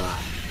time to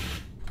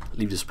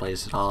leave this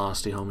place, in all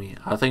honesty, homie.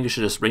 I think you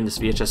should just bring this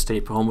VHS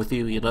tape home with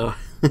you, you know?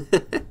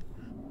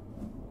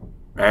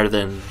 Rather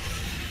than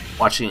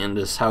watching in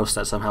this house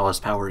that somehow has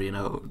power, you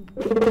know?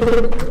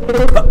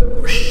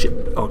 Oh, shit.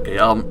 Okay,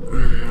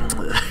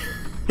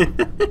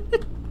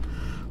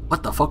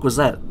 what the fuck was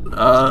that?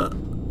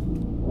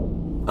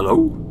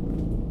 Hello?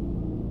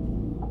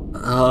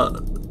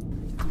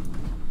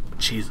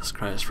 Jesus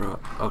Christ, bro.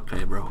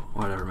 Okay, bro.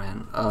 Whatever,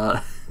 man.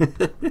 I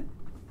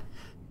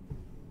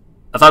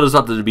thought it was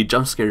about to be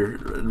jump scare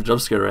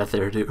right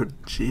there, dude.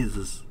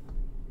 Jesus.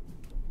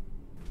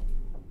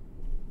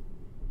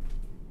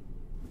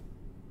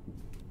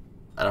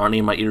 I don't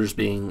need my ears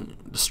being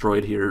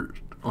destroyed here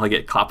when I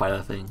get caught by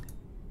that thing.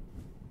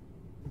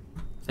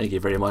 Thank you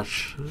very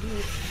much.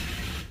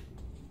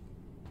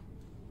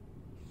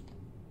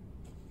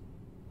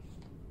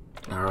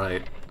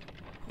 Alright.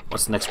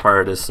 What's the next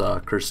part of this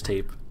cursed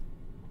tape?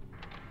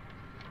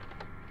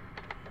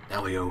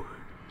 There we go.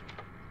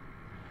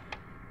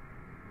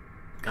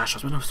 Gosh,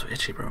 why's my nose so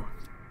itchy, bro?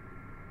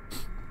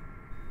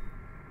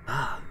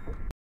 Ah.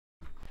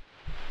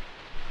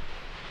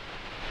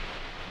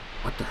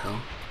 What the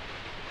hell?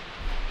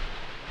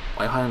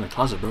 Why are you hiding in the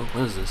closet, bro?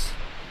 What is this?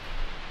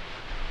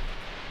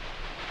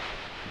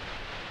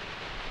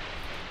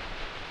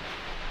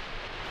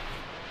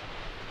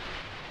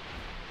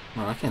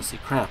 Bro, I can't see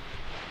crap.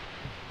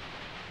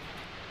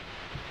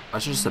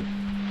 That's just a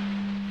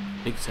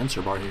big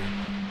sensor bar here.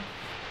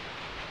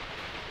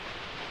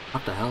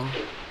 What the hell?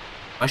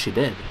 Why is she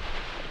dead?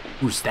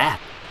 Who's that?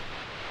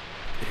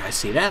 Did you guys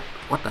see that?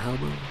 What the hell,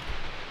 bro?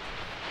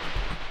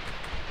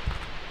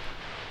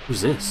 Who's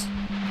this?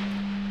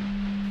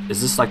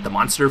 Is this like the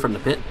monster from the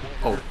pit?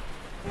 Oh.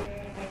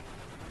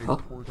 Huh?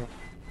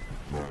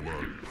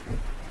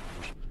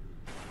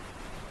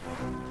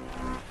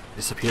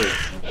 Disappeared.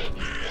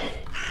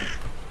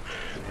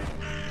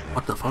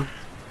 What the fuck?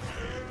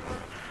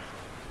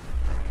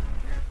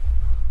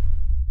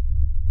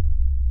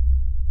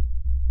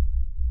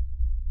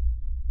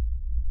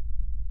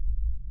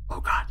 Oh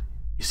god,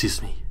 he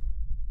sees me.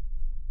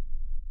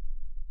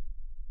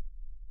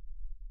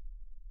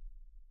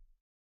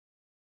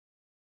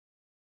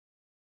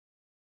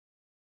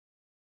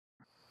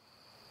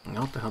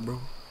 What the hell, bro?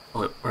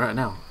 Oh, wait, where at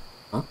now?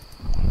 Huh?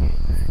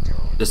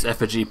 This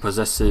effigy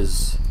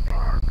possesses,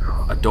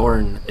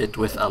 adorn it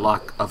with a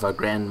lock of a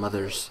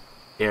grandmother's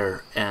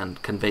hair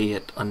and convey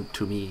it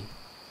unto me.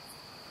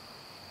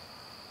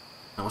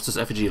 Now, what's this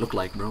effigy look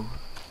like, bro?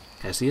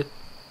 Can I see it?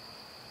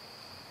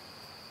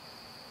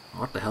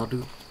 What the hell,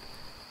 dude?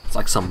 It's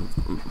like some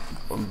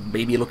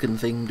baby-looking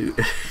thing,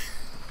 dude.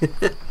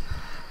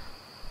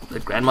 The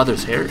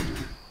grandmother's hair?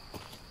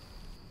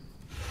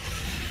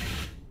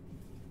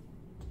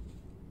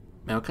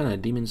 Man, what kind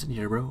of demons in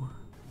here, bro?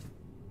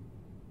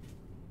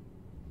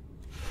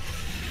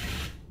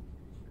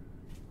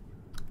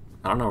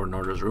 I don't know where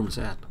Norda's room is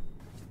at.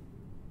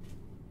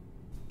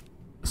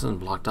 This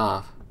isn't blocked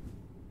off.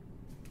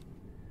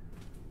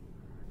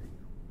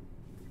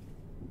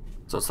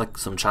 So it's like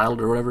some child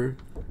or whatever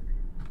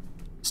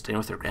staying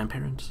with their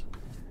grandparents.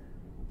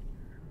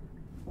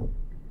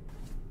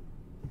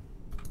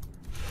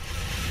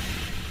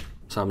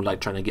 So I'm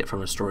like trying to get from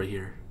the story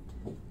here.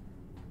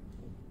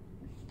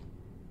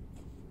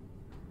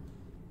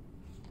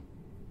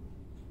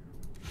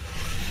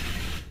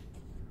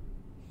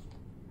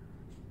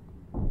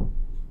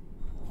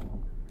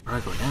 Where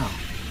do I go now?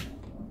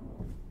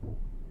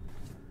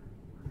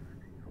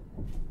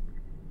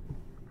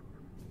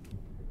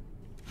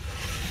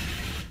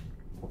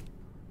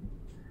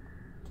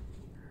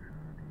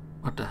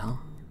 What the hell?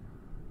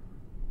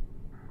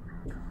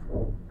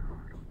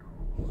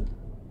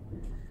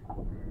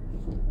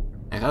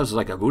 Like, that was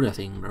like a Buddha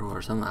thing, bro,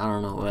 or something. I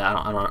don't know.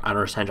 I don't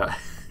understand. I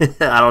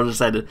don't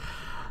understand it.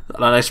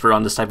 I'm not an expert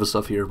on this type of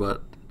stuff here,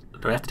 but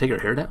do I have to take her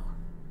hair down?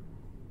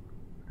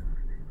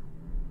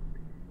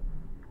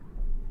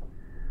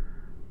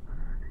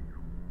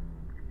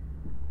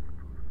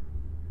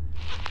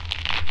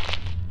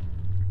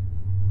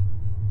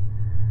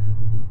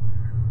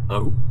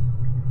 Oh.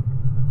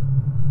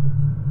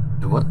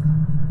 What?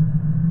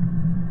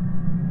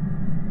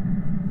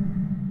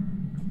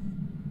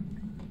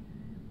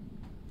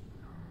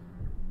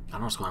 I don't know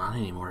what's going on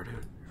anymore,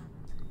 dude.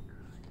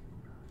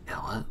 Yeah,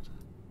 what?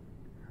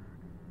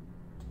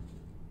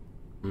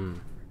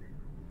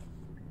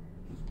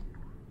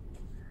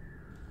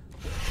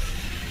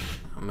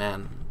 Oh,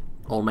 man.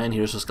 Old man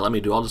here's just gonna let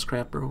me do all this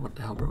crap, bro? What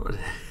the hell, bro?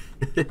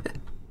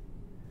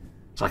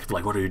 It's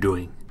like, what are you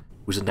doing?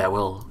 Who's in that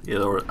well? Yeah,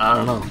 or, I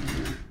don't know.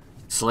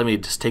 So let me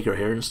just take her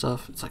hair and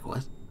stuff. It's like,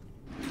 what?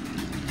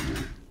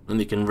 Let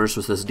me converse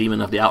with this demon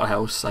of the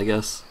outhouse, I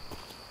guess.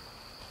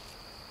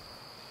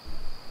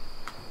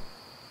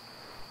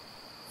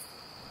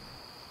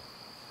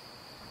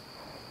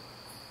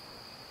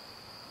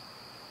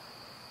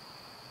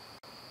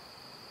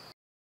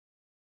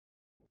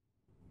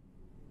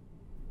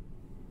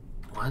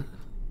 What?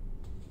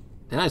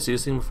 Didn't I see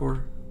this thing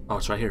before? Oh,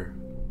 it's right here.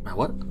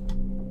 What?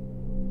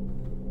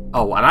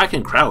 Oh, and I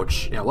can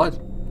crouch. Yeah,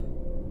 what?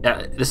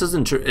 Yeah, this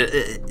isn't true.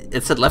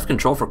 It said left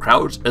control for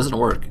crouch. It doesn't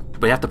work.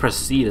 But you have to press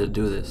C to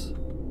do this.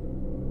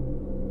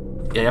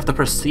 Yeah, you have to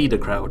press C to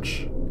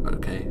crouch.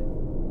 Okay.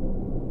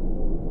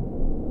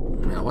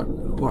 Now what?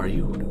 Who are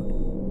you, dude?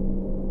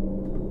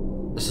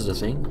 This is a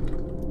thing?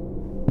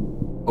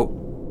 Oh.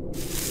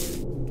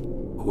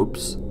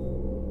 Whoops.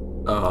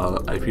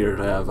 I appear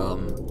to have,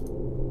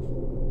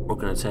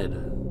 broken its head.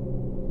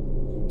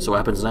 So what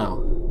happens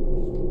now?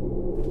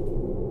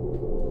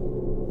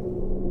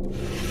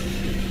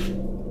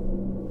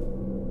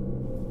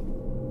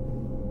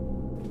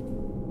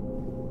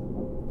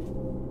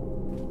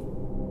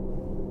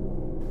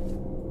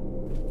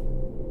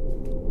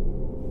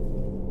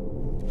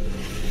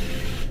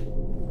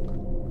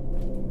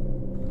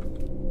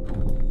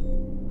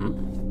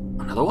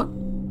 Another one?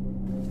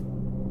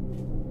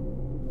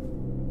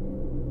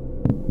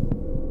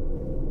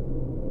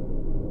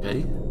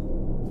 Okay.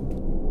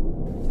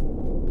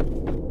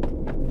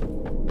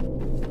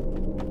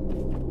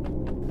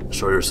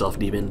 Show yourself,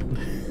 demon.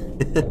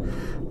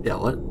 Yeah,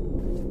 what?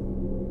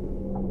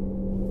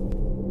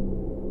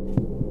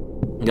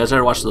 You guys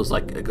ever watch those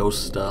like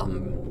ghost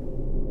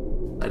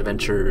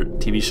adventure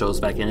TV shows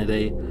back in the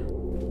day?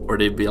 Where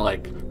they'd be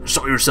like,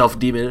 show yourself,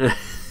 demon.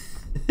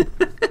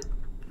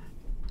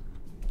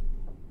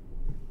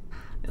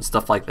 And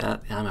stuff like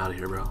that. Yeah, I'm out of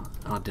here, bro.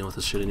 I'm not dealing with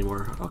this shit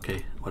anymore.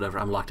 Okay, whatever.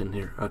 I'm locked in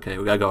here. Okay,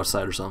 we gotta go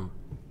outside or something.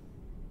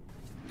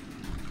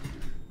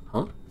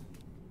 Huh?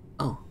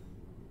 Oh.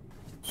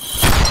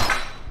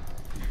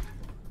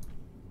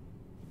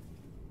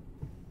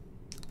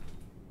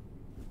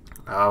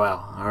 Oh,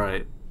 wow.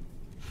 Alright.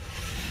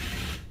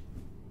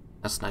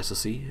 That's nice to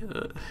see.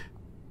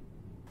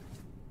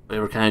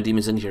 Whatever kind of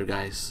demons in here,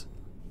 guys.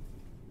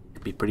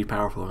 It'd be pretty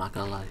powerful, not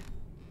gonna lie.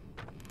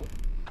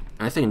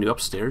 Anything new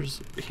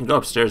upstairs? We can go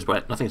upstairs,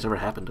 but nothing's ever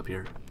happened up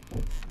here.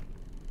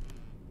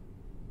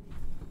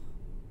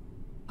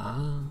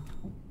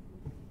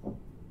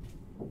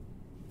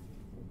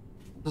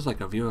 This is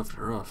like a view of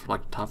the roof,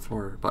 like top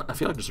floor, but I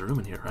feel like there's a room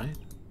in here, right?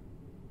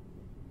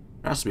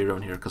 There has to be a room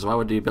in here, because why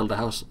would you build a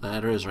house?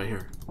 There is right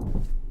here.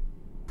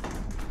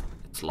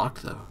 It's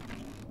locked though.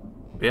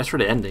 But yes, for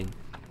the ending.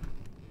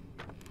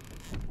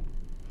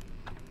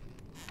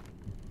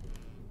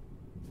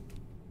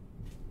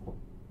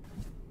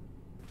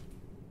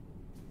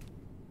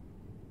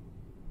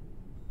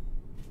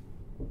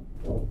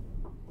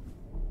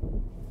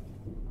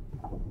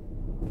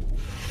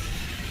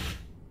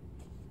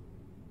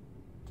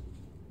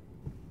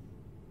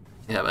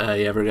 Yeah,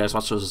 you ever guys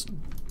watch those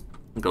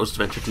Ghost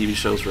Adventure TV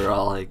shows where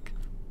all like,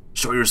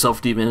 show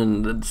yourself demon,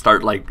 and then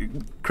start like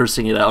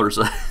cursing it out or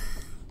something?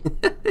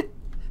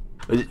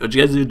 Would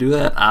you guys do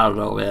that? I don't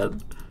know,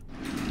 man.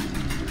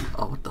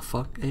 Oh, what the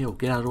fuck? Hey, yo,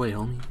 get out of the way,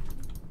 homie.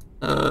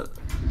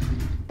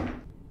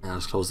 Yeah,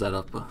 let's close that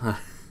up. Oh,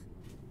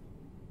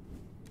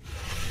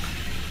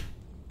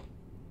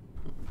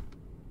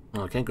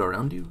 I can't go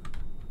around you?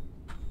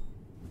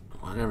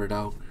 Whatever,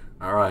 dog.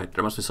 Alright,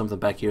 there must be something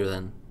back here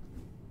then.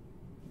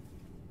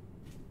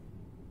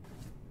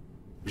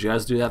 Did you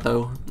guys do that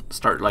though?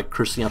 Start like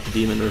cursing out the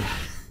demon or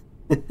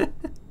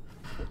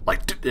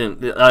like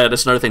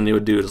that's another thing they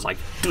would do is like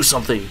do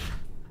something,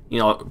 you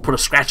know, put a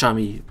scratch on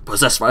me,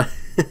 possess my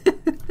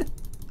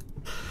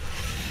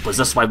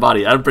possess my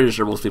body. I'm pretty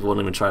sure most people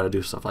wouldn't even try to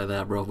do stuff like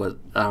that, bro. But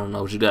I don't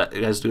know. Would you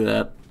guys do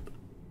that?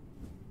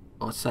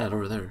 Oh, what's that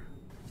over there?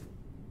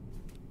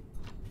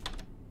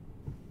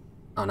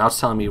 Oh, now it's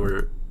telling me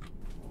where.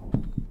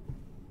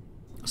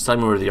 It's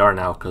telling me where they are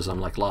now because I'm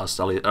like lost.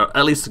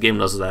 At least the game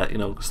does that, you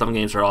know. Some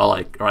games are all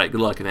like, all right,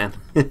 good luck, man.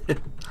 When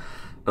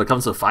it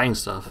comes to finding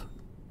stuff,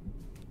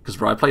 because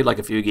bro, I played like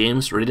a few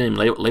games where they didn't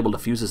even label the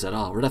fuses at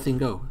all. Where'd that thing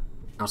go?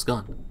 Now it's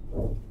gone.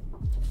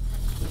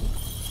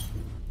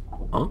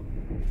 Huh?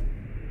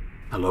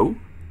 Hello?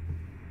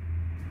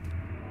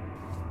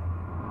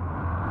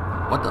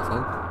 What the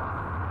fuck?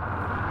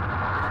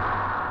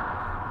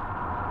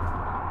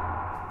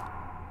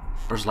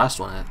 Where's the last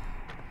one at?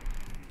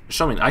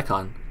 Show me an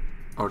icon.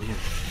 Already here.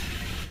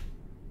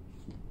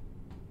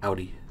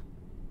 Howdy.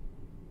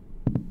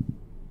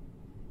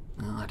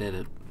 Oh, I did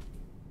it.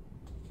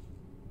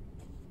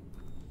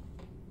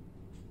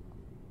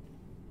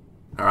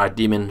 Alright,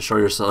 demon, show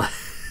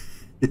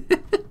yourself.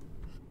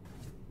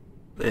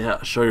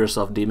 Yeah, show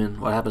yourself, demon.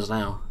 What happens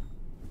now?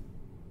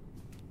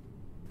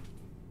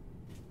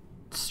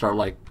 Start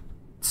like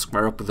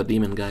square up with the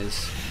demon,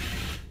 guys.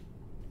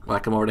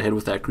 Whack him over the head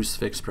with that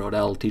crucifix, bro.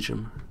 That'll teach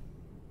him.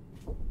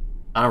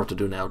 I don't know what to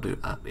do now, dude.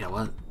 Yeah,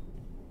 what?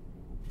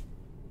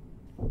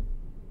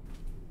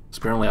 So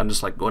apparently I'm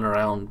just like going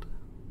around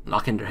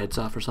knocking their heads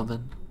off or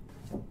something.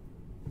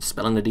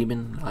 Spelling the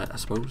demon, I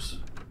suppose.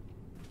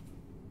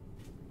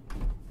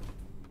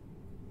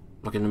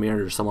 Look in the mirror,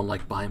 there's someone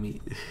like behind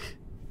me.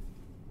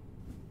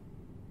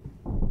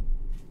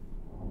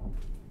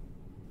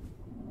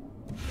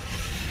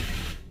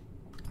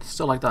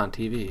 Still like that on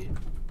TV.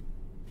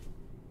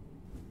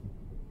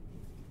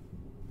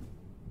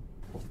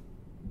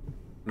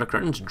 Were the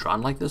curtains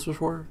drawn like this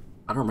before?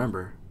 I don't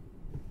remember.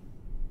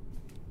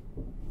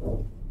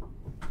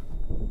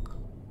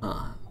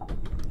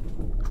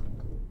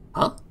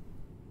 Huh?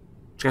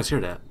 Did you guys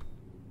hear that?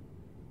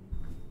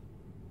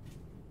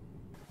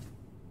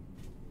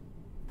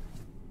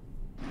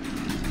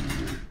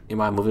 You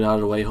mind moving out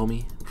of the way,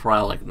 homie? Before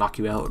I like knock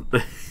you out.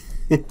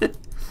 What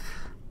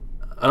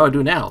do I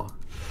do now?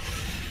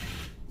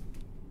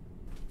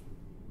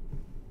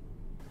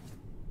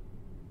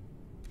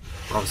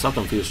 I'm so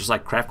confused. There's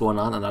like crap going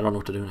on, and I don't know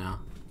what to do now.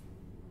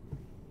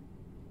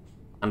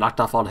 I knocked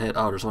off all the head.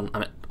 Oh, there's one. I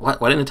mean,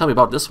 what? Why didn't it tell me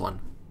about this one?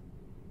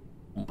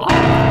 Blah.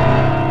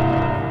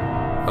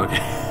 Okay.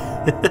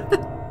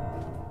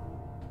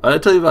 Why did I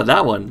tell you about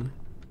that one?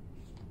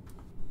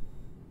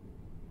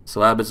 So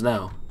what happens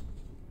now?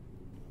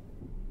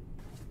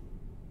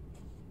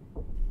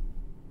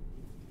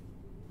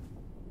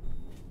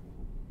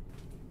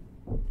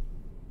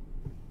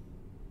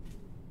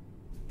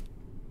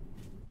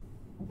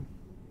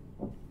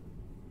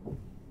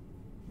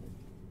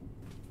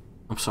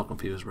 I'm so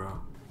confused, bro.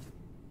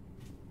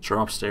 Sure,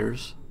 I'm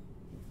upstairs.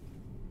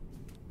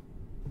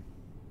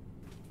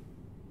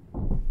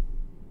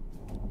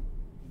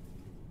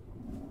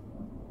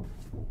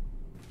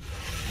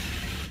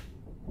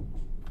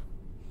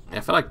 Yeah,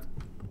 I feel like,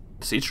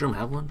 does each room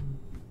have one?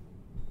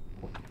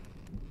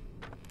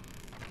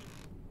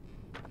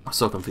 I'm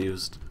so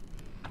confused.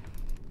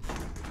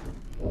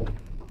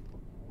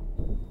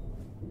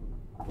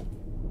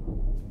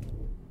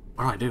 What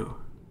do I do?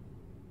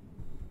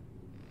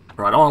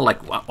 Bro, I don't want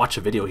to like watch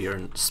a video here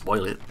and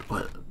spoil it,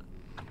 but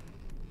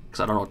because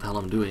I don't know what the hell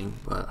I'm doing.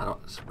 But I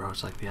don't, bro.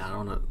 It's like, yeah, I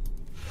don't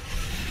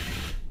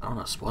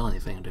want to spoil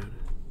anything, dude.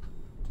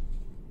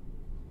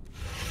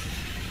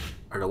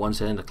 are the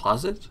ones in the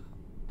closet?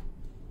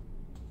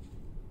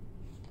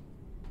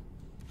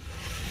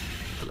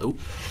 Hello?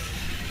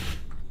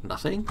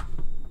 Nothing?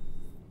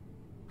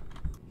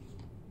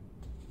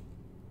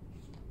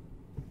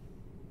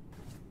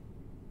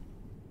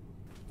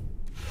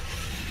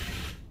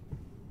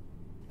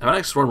 Have I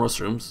explored most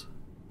rooms?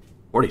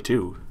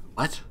 42?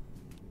 What?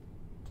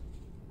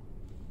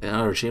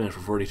 Another achievement for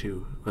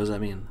 42. What does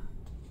that mean?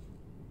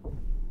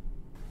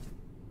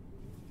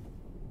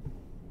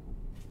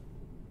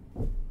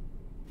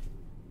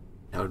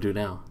 How to do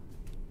now?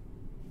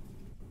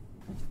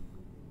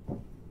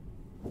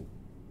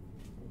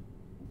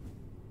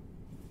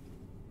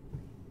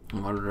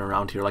 I'm wandering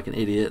around here like an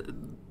idiot,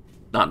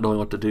 not knowing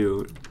what to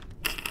do.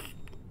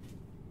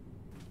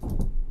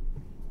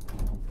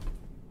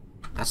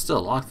 That's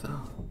still locked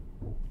though.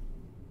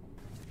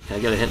 Can I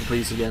get a hint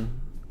please again?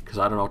 Because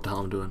I don't know what the hell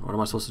I'm doing. What am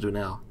I supposed to do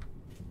now?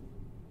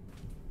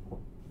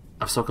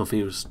 I'm so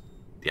confused.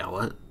 Yeah,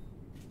 what?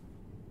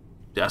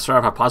 Yeah, I swear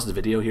if I pause the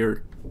video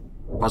here,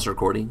 pause the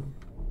recording,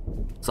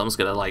 something's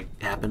gonna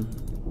like happen.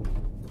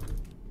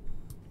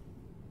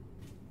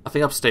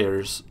 Nothing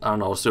upstairs. I don't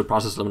know, let's do a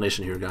process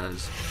elimination here,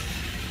 guys.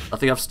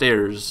 Nothing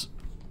upstairs.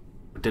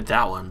 We did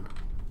that one.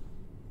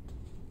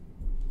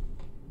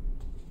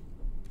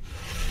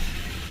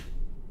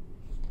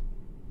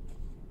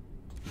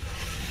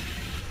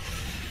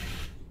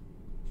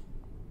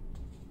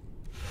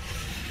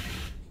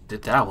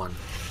 Did that one.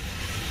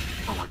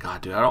 Oh my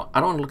god, dude, I don't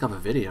want to look up a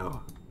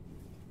video.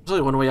 There's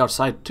only one way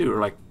outside too,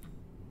 or like,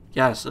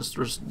 yes,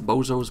 there's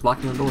bozos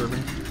blocking the door,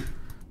 man.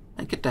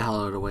 And get the hell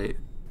out of the way.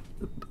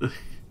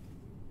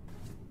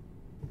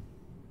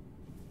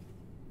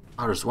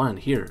 Oh, there's one in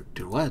here.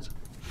 Dude, what?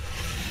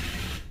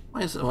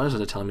 Why is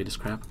it telling me this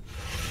crap?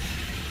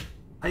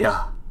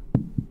 Hiya.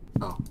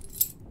 Oh.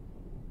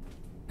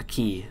 A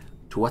key.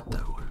 To what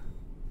though?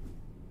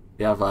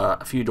 We have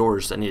a few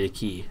doors that need a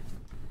key.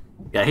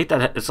 Yeah, I hate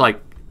that it's like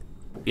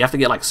you have to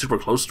get like super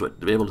close to it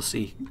to be able to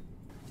see.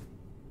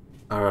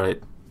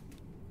 Alright.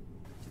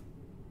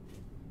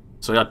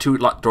 So we got two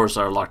doors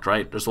that are locked,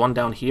 right? There's one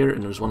down here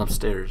and there's one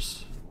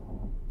upstairs.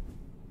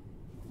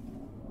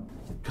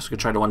 Guess we could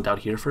try the one down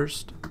here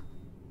first.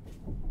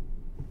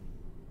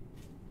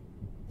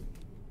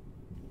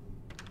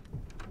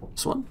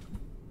 This one?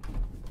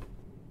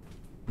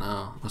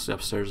 No, must be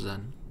upstairs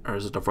then. Or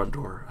is it the front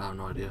door? I have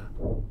no idea.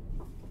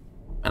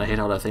 And I hate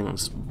how that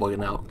thing's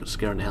bugging out. It's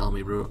scaring the hell out of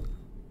me, bro.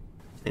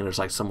 I think there's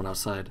like someone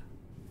outside.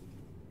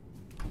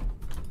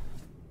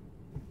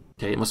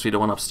 Okay, it must be the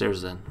one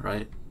upstairs then,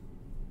 right?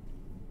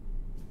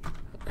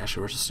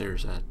 Actually, where's the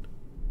stairs at?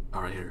 Oh,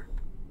 right here.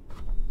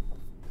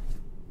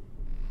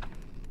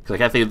 Because I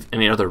can't think of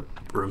any other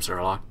rooms that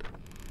are locked.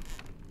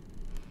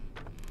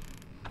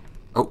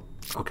 Oh,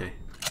 okay.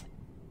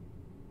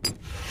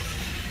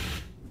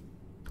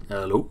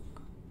 Hello?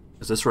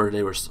 Is this where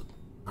they were...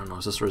 I don't know,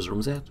 is this where his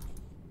room's at?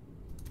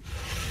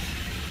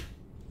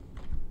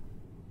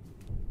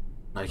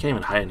 I can't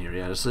even hide in here,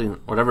 yeah. This thing,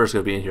 whatever is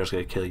going to be in here is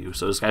going to kill you.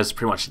 So this guy's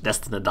pretty much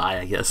destined to die,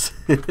 I guess.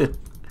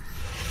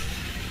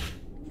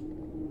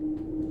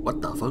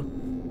 What the fuck?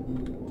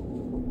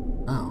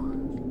 Oh.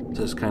 This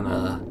is kind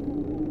of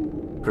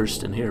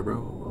cursed in here, bro.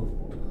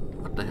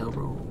 What the hell,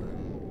 bro?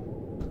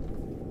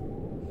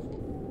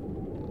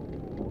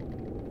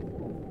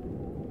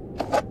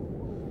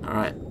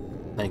 Alright.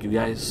 Thank you,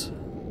 guys.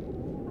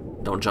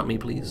 Don't jump me,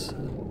 please.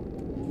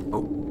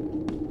 Oh.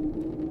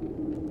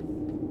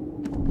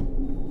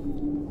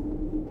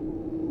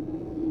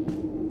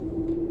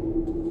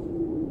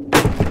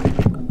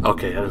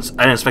 Okay, I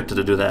didn't expect it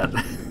to do that.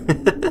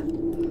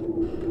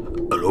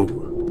 Hello?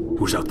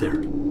 Who's out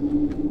there?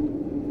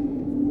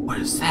 What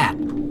is that?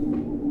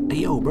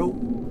 Hey, yo, bro.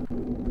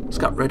 It's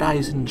got red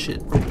eyes and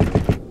shit, bro.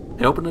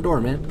 Hey, open the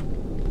door, man.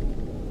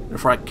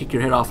 Before I kick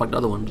your head off like the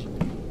other ones.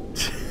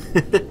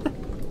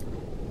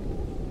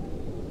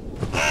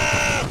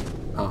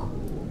 Oh.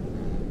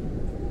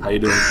 How you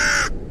doing?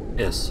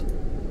 Yes.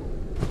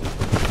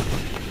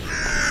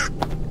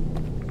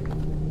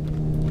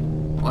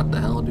 What the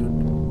hell, dude?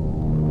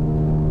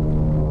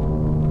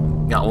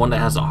 Got one that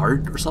has a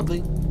heart or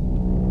something?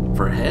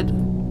 For a head?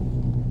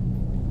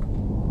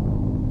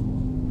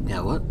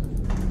 Yeah, what?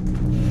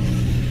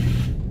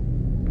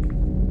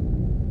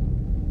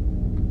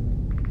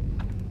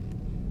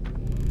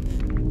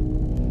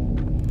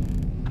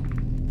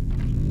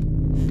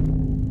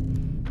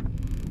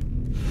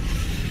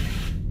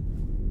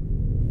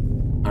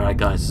 Alright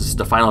guys, this is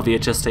the final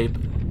VHS tape.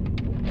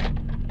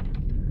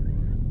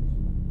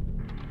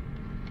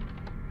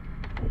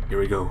 Here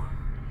we go.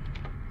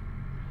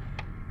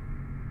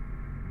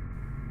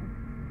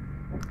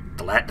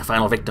 The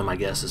final victim, I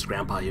guess, is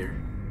Grandpa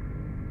here.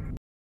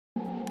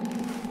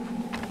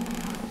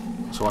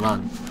 What's going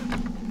on?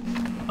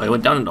 Oh, he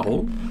went down in the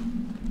hole?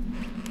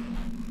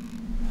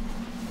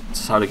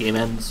 This is how the game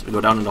ends. We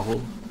go down in the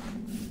hole.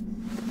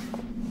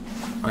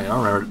 Oh, yeah,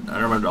 I don't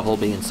remember the hole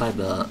being inside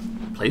the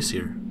place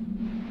here.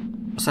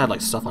 Must have had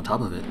like stuff on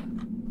top of it.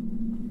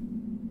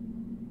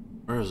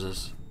 Where is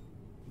this?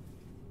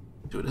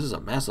 Dude, this is a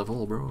massive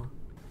hole, bro.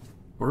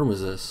 What room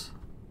is this?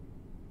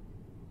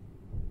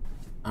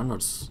 I don't know,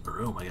 it's a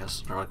room, I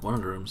guess, or like one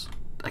of the rooms.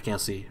 I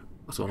can't see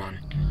what's going on.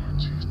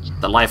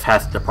 The life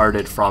hath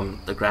departed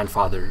from the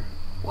grandfather.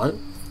 What?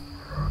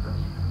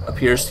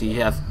 Appears he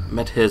hath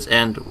met his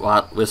end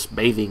while was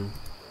bathing.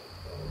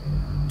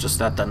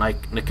 Just at the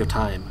nick of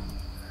time.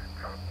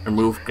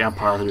 Remove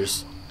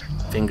grandfather's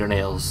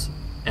fingernails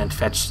and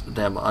fetch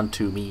them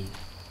unto me.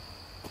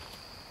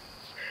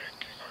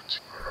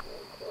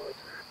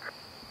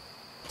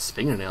 His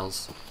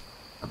fingernails?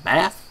 A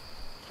bath?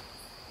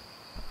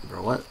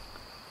 Bro, what?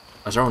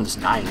 Is everyone just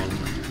dying?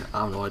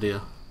 I have no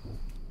idea.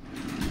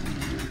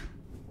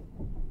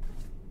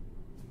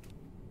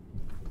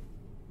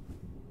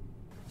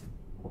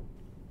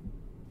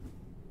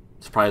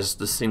 Surprised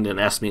this thing didn't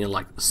ask me to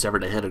like sever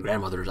the head of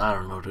grandmothers. I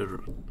don't know,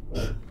 dude.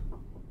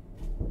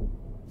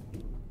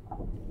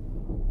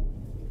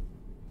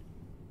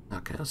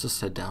 Okay, let's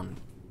just head down.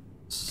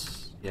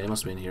 Yeah, he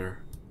must be in here.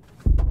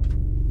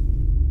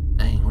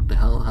 Dang, what the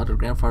hell? How did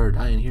grandfather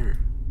die in here?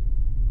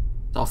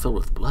 It's all filled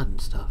with blood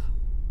and stuff.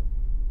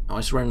 Oh,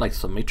 he's wearing like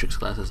some Matrix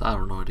glasses. I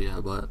have no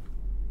idea, but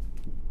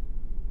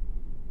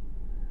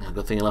yeah,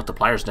 good thing he left the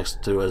pliers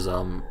next to his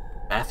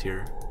bath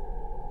here.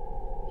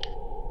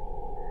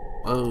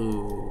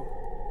 Whoa.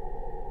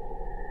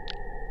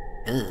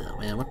 Ugh,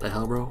 man, what the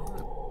hell, bro?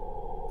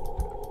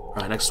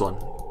 Alright, next one.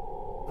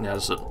 Yeah,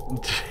 this is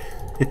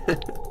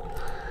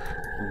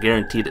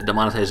guaranteed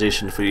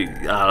demonetization for you.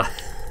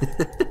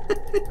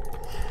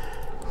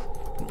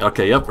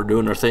 Okay, yep, we're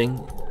doing our thing.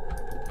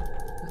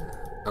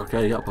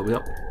 Okay, yep,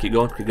 keep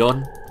going, keep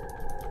going.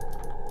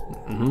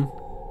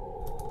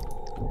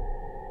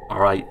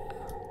 Alright.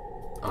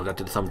 Oh, got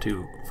to the thumb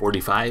too.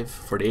 45,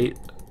 48.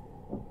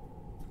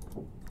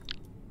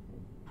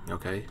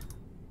 Okay.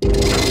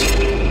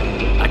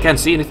 I can't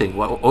see anything.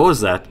 What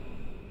was that?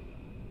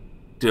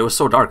 Dude, it was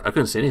so dark. I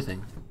couldn't see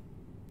anything.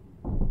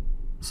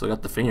 So I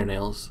got the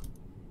fingernails.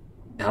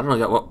 Yeah, I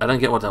didn't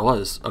get what that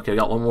was. Okay, I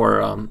got one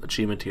more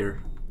achievement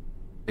here.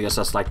 I guess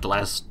that's like the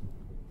last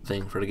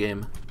thing for the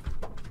game.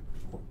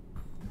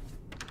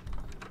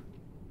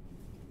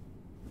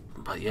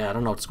 But yeah, I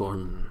don't know what's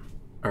going.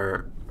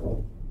 Or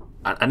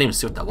I didn't even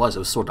see what that was. It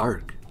was so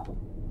dark.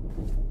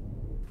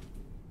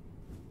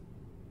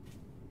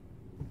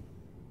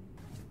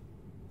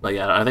 But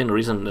yeah, I think the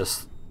reason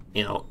this,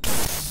 you know...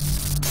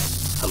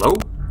 Hello?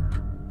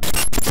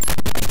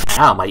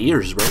 Ow, my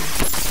ears, bro.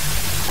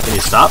 Can you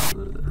stop?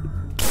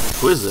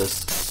 Who is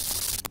this?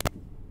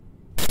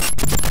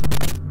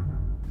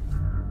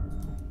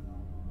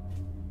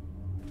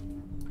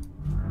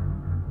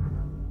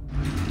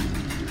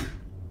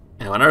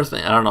 And another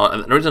thing, I don't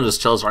know, the reason this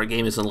Chills Art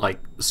game isn't like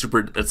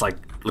super, it's like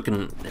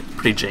looking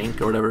pretty jank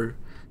or whatever.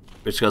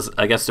 Because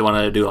I guess they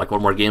wanted to do like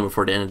one more game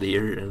before the end of the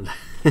year, and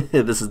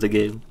this is the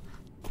game.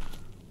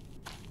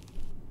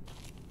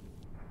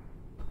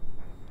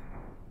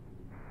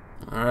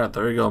 Alright,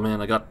 there we go,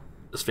 man. I got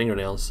his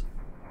fingernails.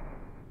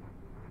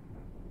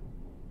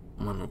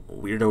 I'm a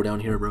weirdo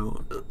down here,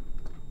 bro.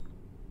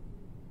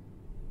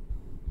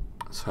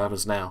 So what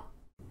happens now?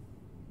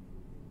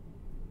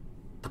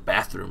 The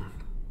bathroom.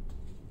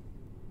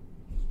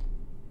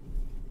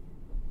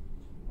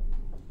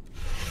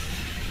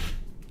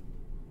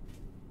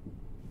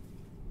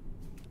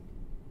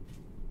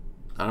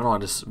 I don't know why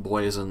this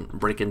boy isn't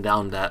breaking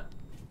down that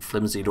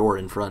flimsy door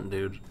in front,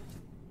 dude.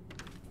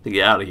 To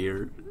get out of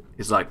here.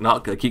 He's like, no,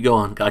 gotta keep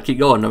going,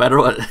 no matter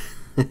what.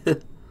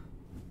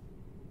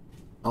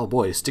 Oh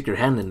boy, stick your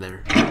hand in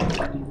there.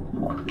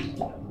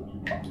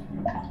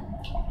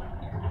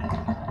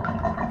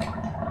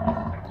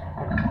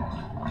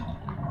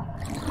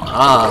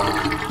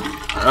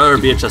 Ah, another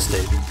VHS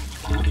tape.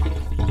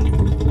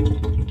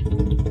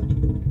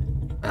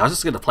 I was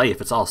just gonna play if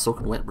it's all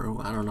soaking wet, bro.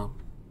 I don't know.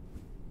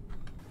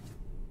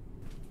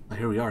 But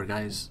here we are,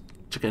 guys.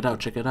 Check it out,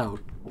 check it out.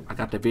 I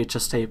got the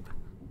VHS tape.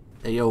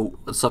 Hey yo,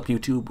 what's up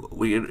YouTube?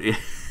 We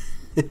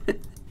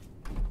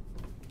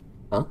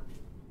Huh?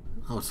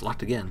 Oh, it's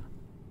locked again.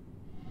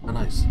 Oh,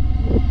 nice.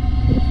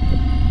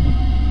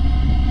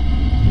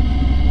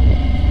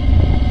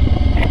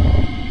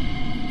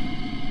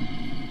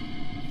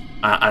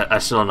 I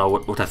still don't know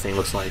what that thing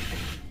looks like.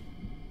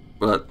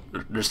 But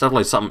there's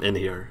definitely something in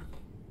here.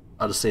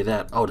 I'll just say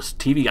that. Oh, this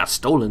TV got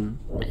stolen.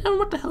 Man,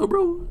 what the hell,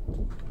 bro?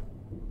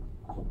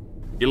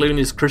 You're leaving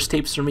these curse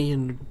tapes for me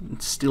and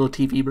steal a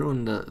TV, bro,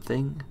 and the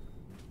thing?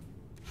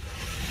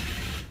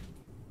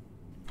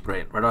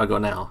 Great, where do I go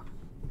now?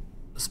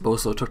 This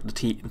bozo took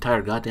the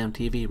entire goddamn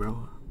TV,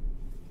 bro.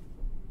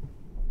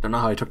 Don't know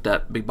how he took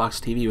that big box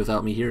TV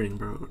without me hearing,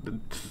 bro.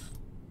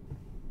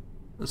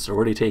 So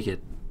where'd he take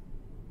it?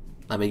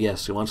 Let me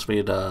guess, he wants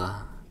me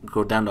to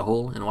go down the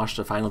hole and watch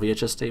the final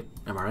VHS tape?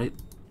 Am I right?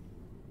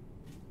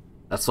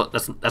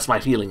 That's my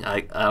feeling.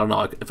 I don't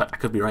know if I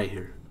could be right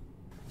here.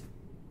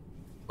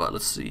 But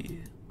let's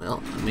see.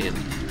 Well, I mean,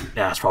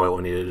 yeah, that's probably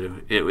what we need to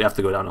do. We have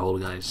to go down the hole,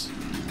 guys.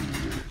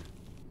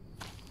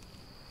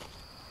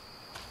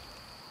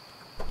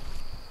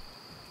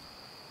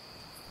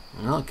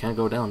 No, I can't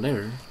go down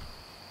there.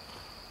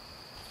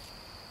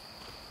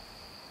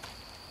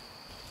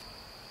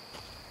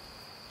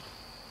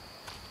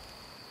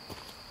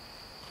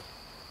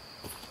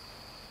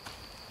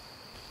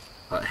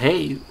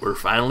 Hey, we're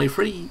finally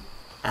free.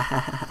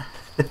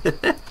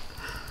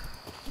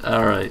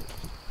 Alright.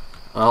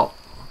 Well,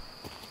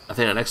 I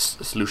think the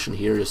next solution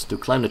here is to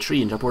climb the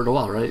tree and jump over the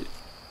wall, right?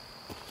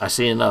 I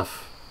see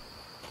enough.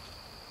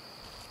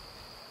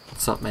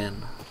 What's up,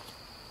 man?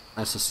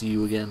 Nice to see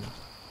you again.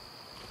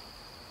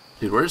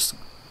 Dude, where'd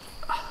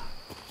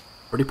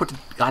he put the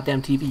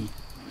goddamn TV?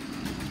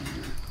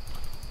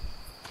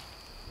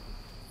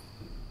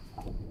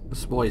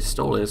 This boy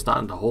stole it, it's not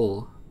in the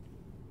hole.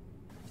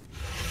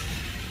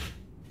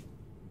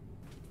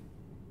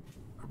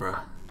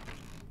 Bruh.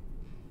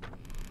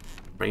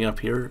 Bring it up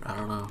here? I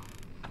don't know.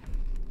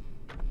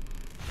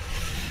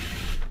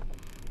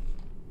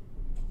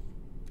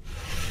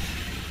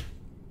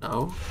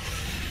 No?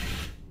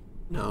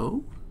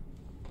 No?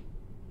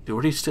 Dude,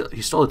 where did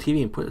he stole the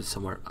TV and put it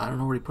somewhere. I don't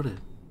know where he put it.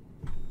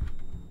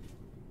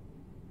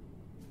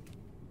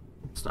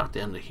 It's not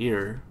the end of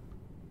here.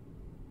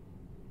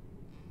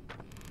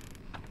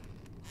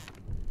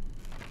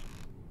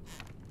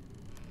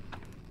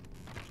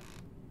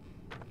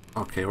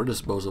 Okay, where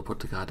does Bozo put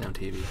the goddamn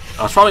TV?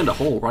 Oh, it's probably in the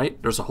hole, right?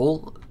 There's a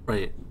hole?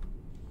 Right.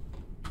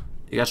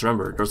 You guys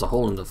remember, there's a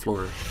hole in the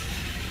floor.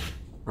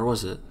 Where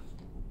was it?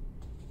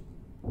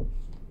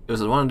 It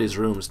was in one of these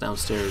rooms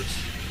downstairs.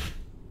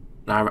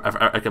 No,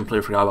 I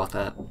completely forgot about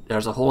that.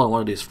 There's a hole in one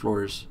of these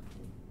floors.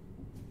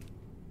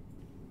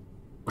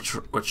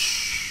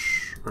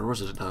 Where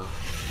was it though?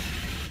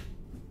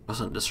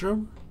 Wasn't it this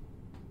room?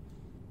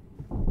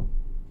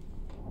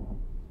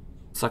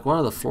 It's like one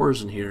of the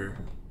floors in here.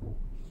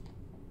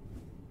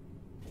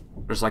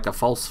 There's like a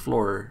false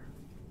floor.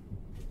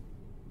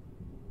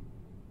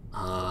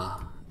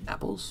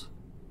 Apples?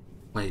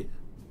 Wait.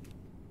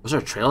 Was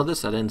there a trail of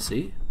this I didn't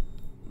see?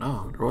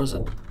 No, there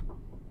wasn't.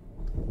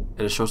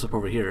 It just shows up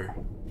over here.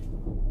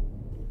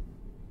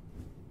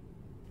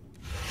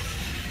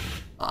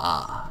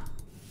 Ah.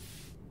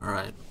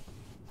 Alright.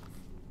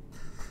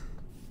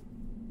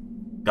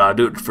 Gotta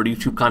do it for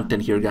YouTube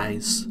content here,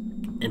 guys.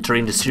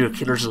 Entering the serial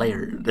killer's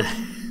lair.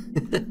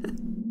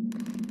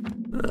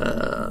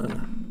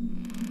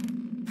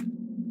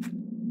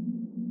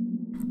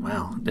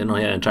 Wow, didn't know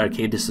he had an entire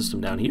cave system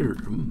down here.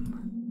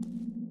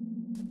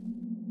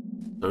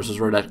 So this is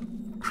where that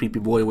creepy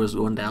boy was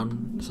going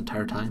down this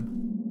entire time.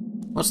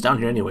 What's down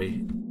here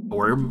anyway? A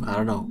worm? I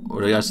don't know. What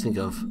do you guys think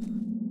of?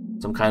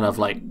 Some kind of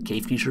like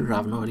cave feature? I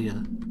have no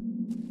idea.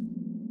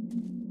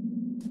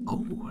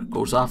 Oh, it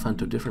goes off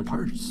into different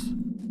parts.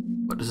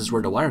 But this is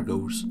where the wire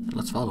goes.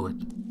 Let's follow it.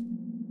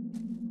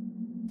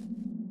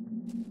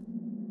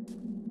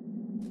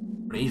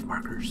 Grave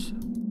markers.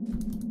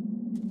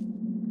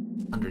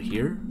 Under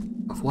here?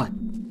 Of what?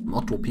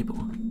 Multiple people.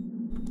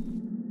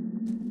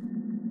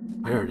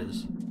 Where it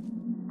is.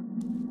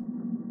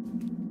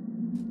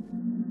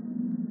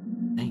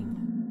 Dang.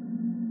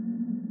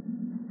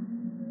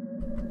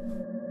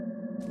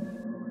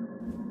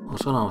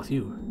 What's going on with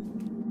you?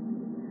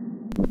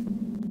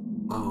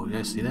 Whoa, you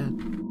guys see that?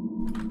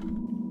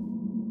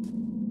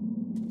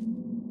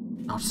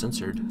 Now it's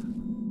censored.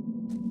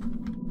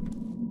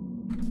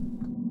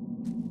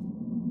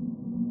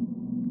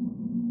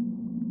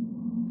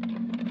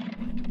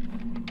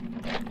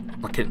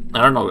 I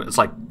don't know, it's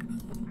like,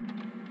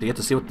 do you get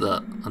to see what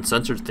the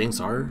uncensored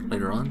things are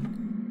later on?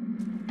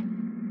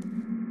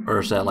 Or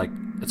is that like,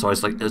 it's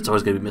always gonna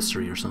be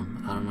mystery or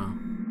something? I don't know.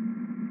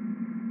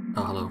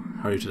 Oh, hello,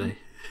 how are you today?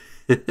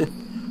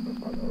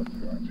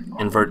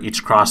 Invert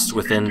each cross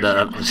within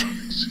the...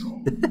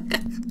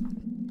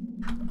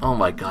 Oh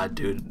my god,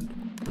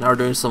 dude. Now we're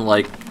doing some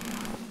like,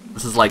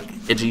 this is like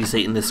edgy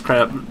Satanist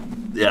crap.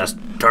 Yeah, it's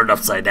turned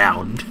upside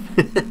down.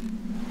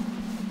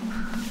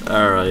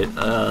 Alright,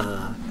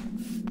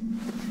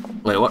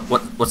 wait,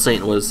 what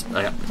Saint was?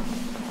 Like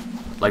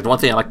the one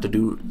thing I like to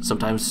do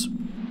sometimes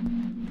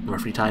in my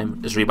free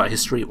time is read about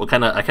history. What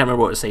kind of? I can't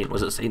remember what Saint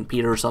was. It Saint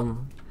Peter or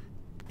something?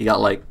 He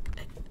got like,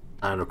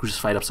 I don't know,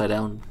 crucified upside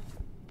down.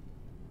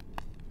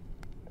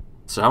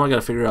 So how am I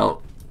gonna figure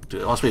out?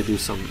 Dude, it wants me to do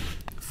some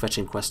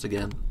fetching quest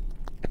again.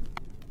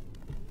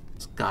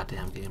 This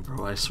goddamn game,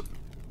 bro. I swear.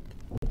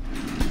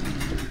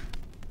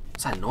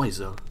 What's that noise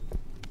though?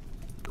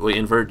 Wait,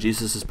 invert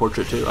Jesus'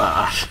 portrait too?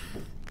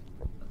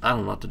 I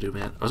don't know what to do,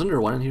 man. Wasn't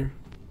there one in here?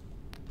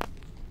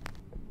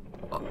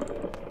 Oh.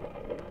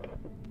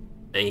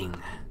 Dang.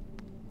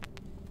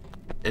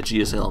 Edgy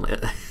as hell,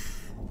 man.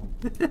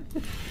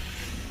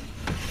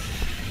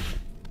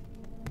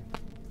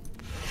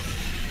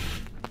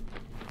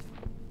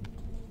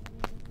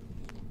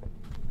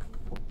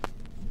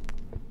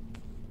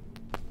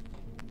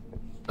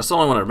 That's the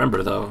only one I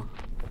remember, though.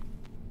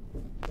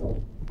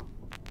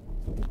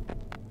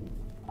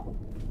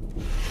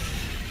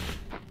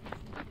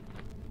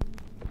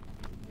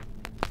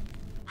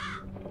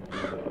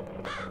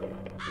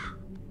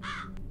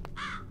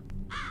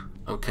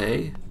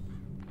 Okay.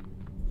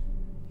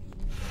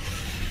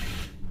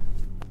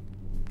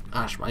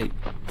 Gosh, my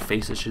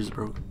face itches,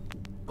 bro.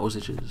 Nose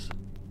itches.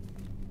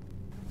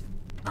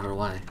 I don't know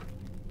why.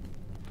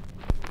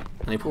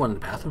 And they put one in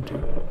the bathroom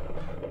too.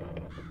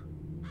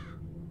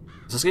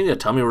 Is this gonna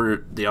tell me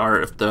where they are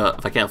if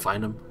I can't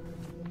find them?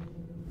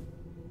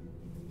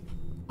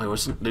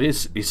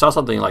 Wait, he saw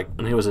something like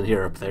when he was in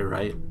here up there,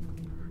 right?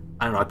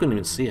 I don't know. I couldn't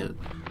even see it.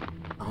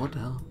 Oh, what the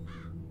hell?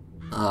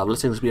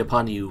 Blessings be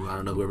upon you. I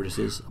don't know whoever this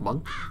is. A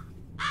monk?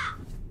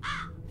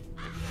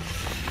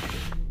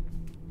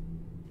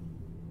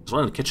 There's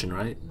one in the kitchen,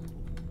 right?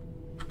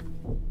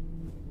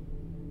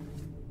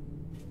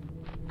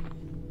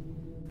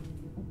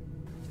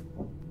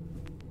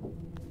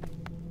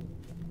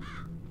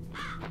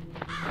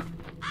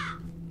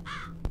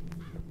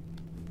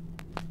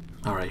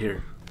 Oh, right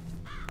here.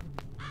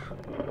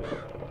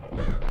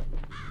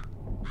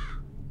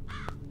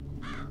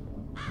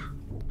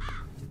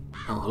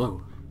 Oh,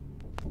 hello.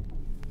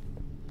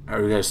 How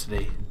are you guys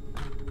today?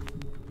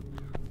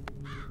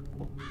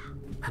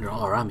 And they're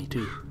all around me,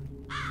 too.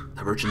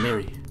 The Virgin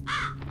Mary.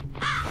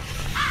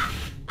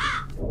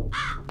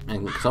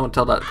 And someone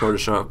tell that crow to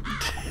show up.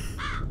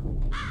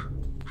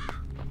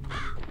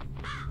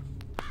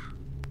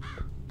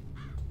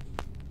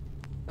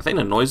 I think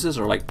the noises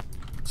are like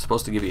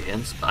supposed to give you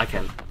hints, but I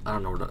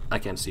don't know, I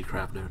can't see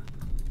crap, dude.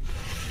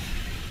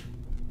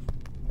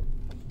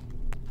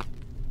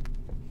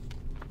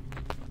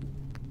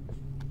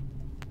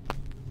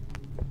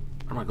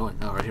 Where am I going?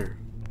 Oh, right here.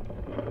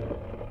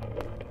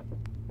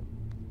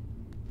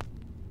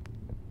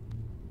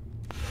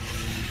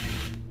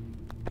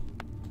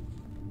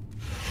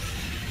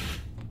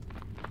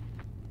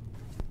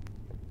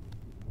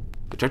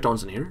 The check the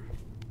ones in here?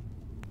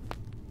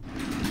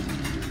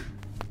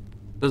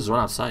 This is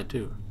one outside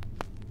too.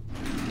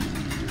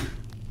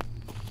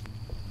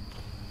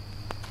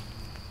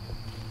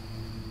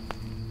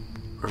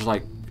 There's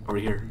like over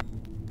here.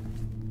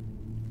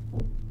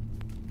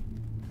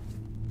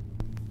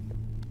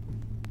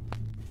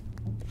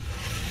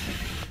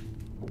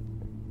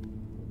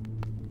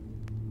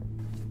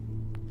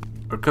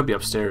 Or it could be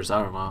upstairs,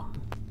 I don't know.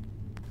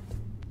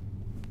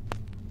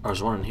 Or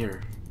there's one in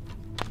here.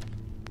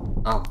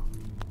 Oh.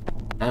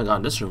 I haven't gone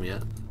in this room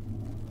yet.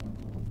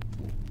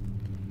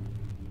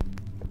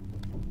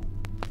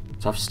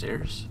 It's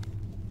upstairs?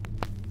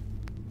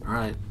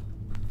 Alright.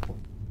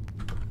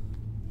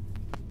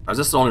 Is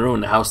this the only room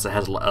in the house that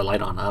has a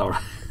light on? I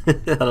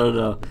don't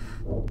know.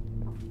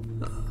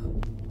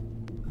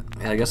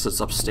 Yeah, I guess it's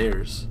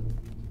upstairs.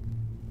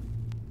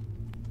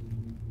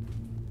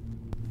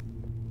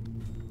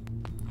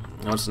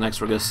 What's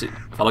next? We're gonna see.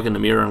 If I look in the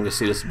mirror, I'm gonna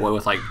see this boy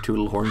with like 2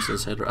 little horns in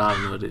his head. I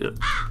have no idea.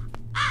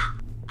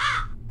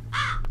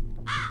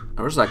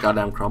 Where's that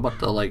goddamn crow? I'm about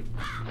to like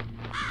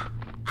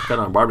got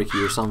on a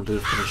barbecue or something,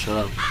 dude. Gonna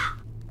shut up.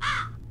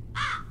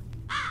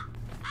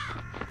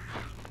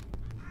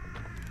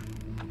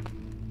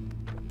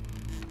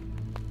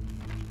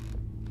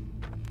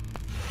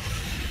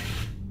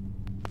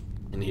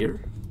 In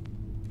here?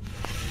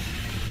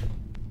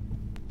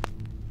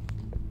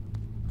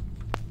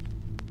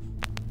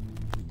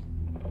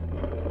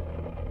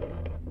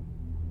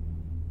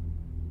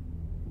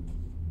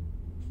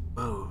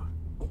 Whoa.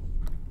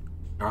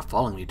 They're all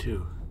following me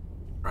too,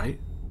 right?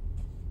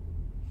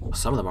 Well,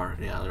 some of them are,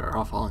 yeah, they're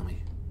all following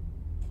me.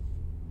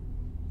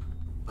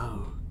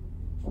 Whoa.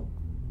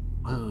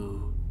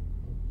 Whoa.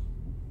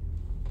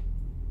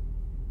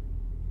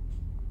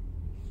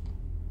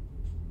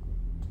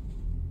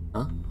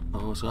 Huh?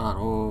 Oh, what's going on?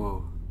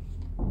 Oh.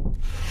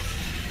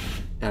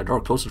 Yeah, the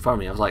door closed in front of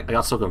me. I was like, I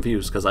got so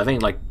confused because I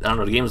think, like, I don't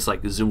know, the game is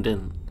like zoomed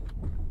in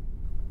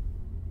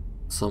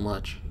so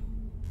much.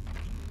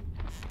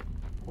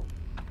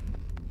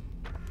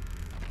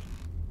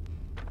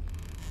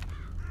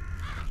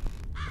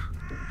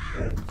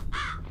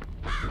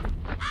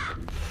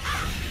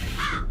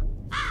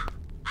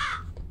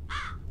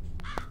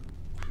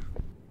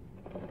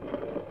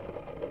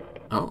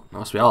 Oh, that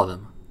must be all of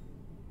them.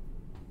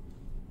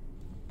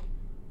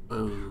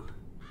 Oh,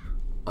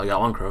 I got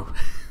one crow.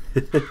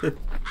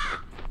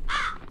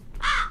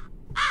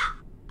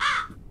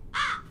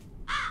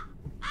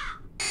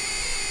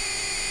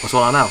 What's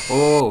going on now?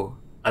 Oh,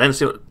 I didn't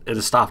see what it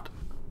just stopped.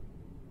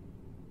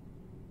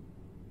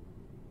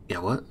 Yeah,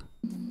 what?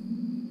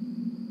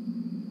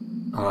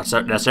 Oh,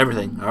 that's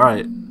everything. All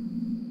right.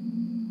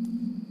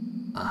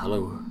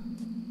 Hello.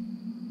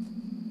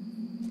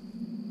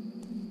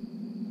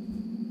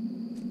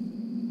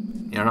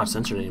 Yeah, they're not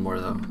censored anymore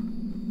though.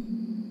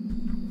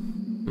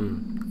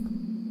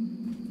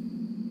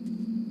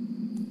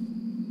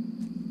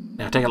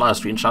 Yeah, I take a lot of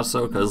screenshots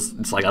though, because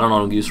it's like I don't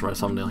know what to use for my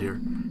thumbnail here.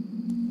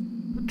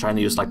 I'm trying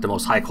to use like the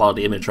most high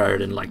quality image rather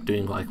than like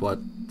doing like what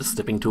the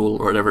snipping tool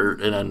or whatever,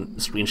 and then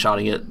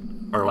screenshotting it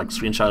or like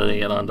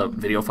screenshotting it on the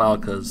video file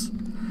because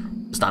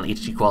it's not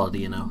HD quality,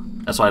 you know.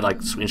 That's why I like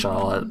screenshot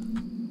all that.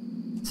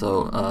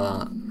 So, what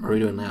are we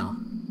doing now?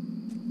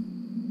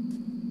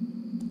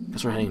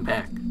 Guess we're heading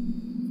back.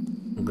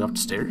 We'll go up the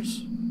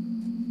stairs.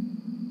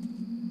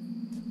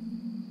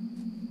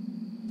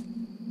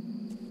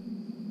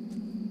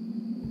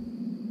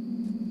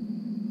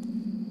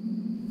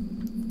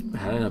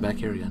 How did I end up back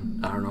here again?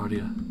 I have no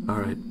idea.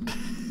 Alright.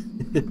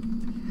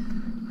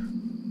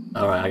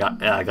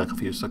 Alright, I got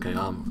confused. Okay,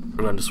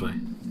 we're going this way.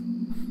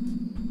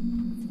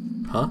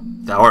 Huh?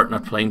 Thou art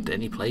not playing to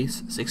any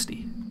place?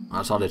 60. Oh,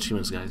 that's all the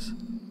achievements, guys.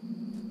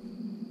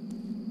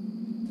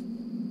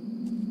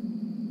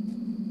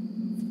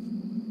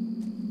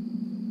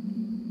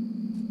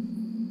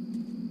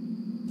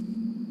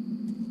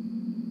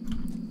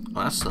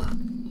 Oh, that's the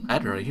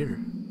ladder right here.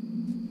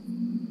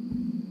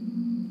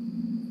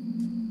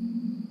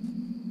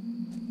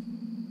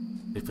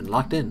 We've been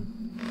locked in.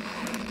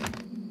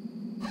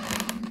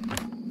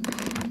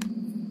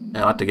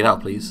 Yeah, I'd like to get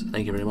out, please.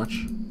 Thank you very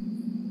much.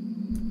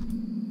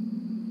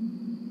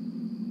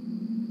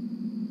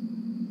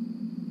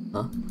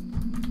 Huh?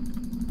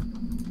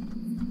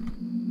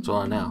 What's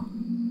going on now?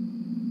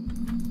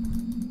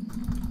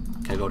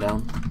 Can I go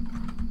down?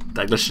 Did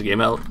I glitch the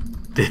game out?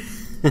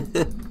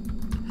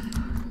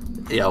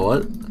 Yeah,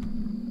 what?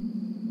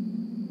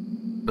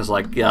 It's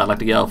like, yeah, I'd like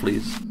to get out,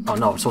 please. Oh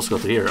no, I'm supposed to go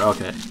through here.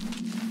 Okay.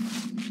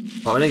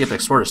 Oh, I didn't get to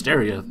explore this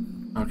area.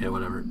 Okay,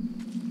 whatever.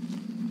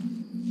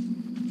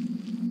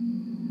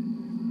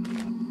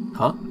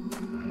 Huh?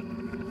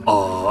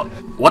 Oh,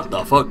 what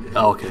the fuck?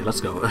 Oh, okay, let's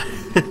go.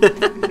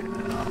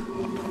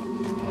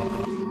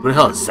 What the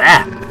hell is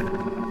that?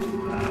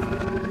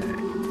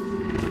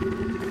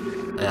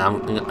 Yeah,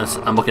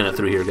 I'm looking at it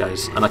through here,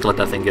 guys. I'm not gonna let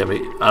that thing get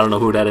me. I don't know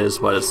who that is,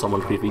 but it's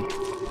someone creepy.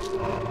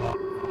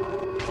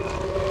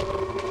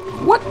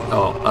 What?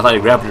 Oh, I thought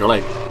you grabbed your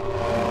leg.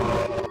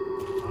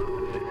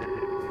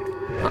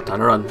 Oh, time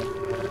to run.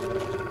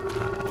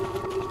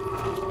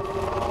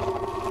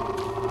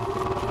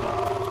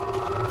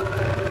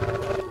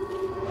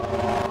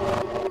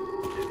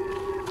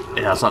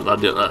 Yeah, let's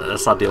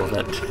not deal with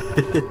that.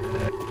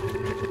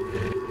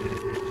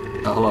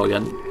 Oh, hello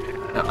again.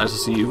 Yeah, nice to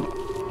see you.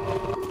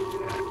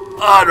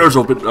 Ah, door's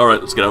open.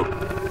 Alright, let's get out.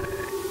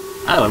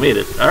 Oh, I made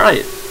it.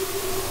 Alright.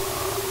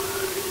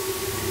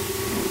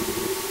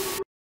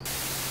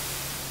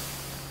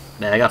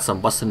 Man, I got some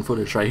busting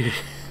footage right here.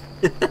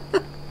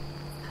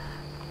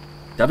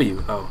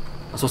 W. Oh.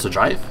 I'm supposed to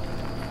drive?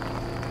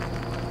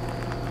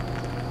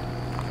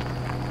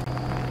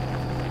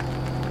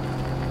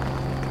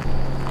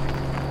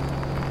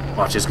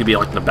 Watch, this could be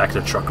like in the back of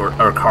the truck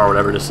or car,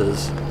 whatever this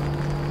is.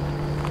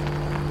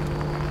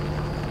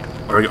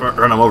 Or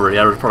run him over.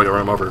 Yeah, we're probably gonna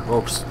run him over.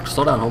 Whoa,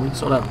 slow down, homie.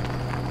 Slow down.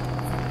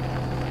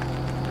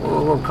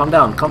 Whoa, whoa, calm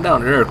down. Calm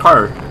down. You're in a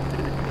car.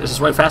 This is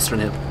way faster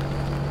than him.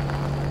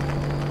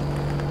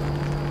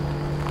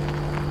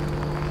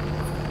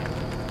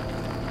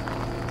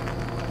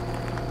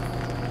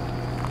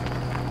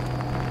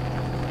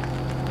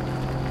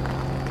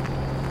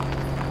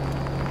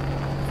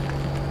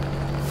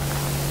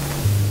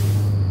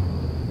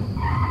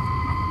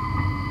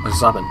 What's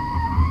stopping?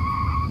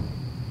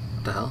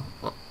 What the hell?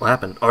 What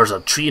happened? Oh, there's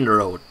a tree in the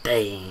road.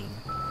 Dang.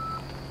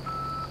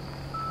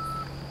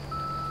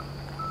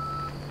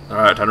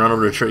 Alright, time to run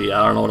over the tree.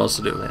 I don't know what else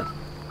to do, man.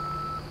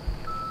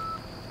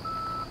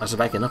 I was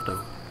backing up,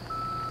 though.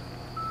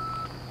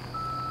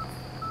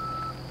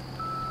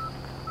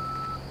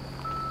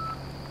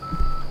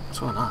 What's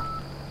going on?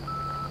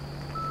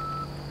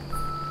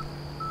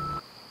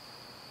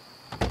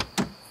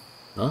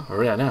 Huh? Where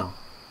are we at now?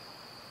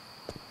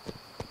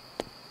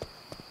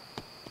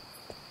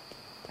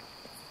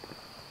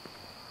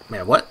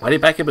 Man, what? Why did he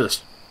back into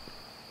this?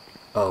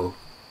 Oh.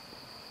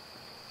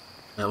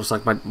 That looks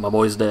like my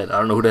boy's dead. I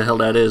don't know who the hell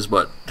that is,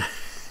 but...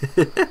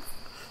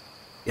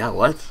 Yeah,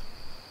 what?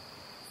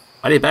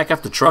 Why did he back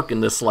up the truck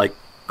and just, like,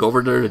 go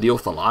over there to deal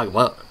with the log?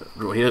 What?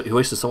 He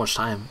wasted so much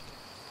time.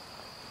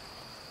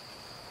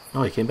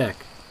 Oh, he came back.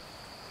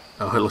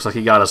 Oh, it looks like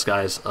he got us,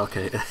 guys.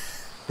 Okay.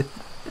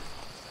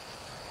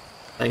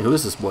 Dang, who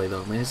is this boy,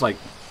 though? Man, he's, like,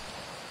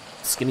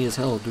 skinny as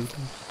hell, dude.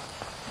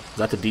 Is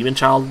that the demon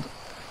child?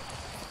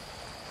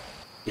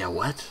 Yeah,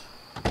 what?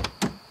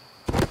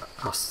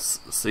 Oh,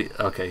 see,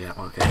 okay, yeah,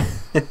 okay.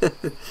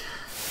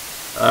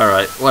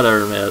 Alright,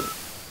 whatever, man.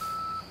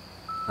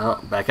 Oh,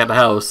 back at the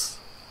house.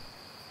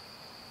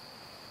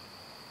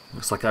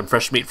 Looks like I'm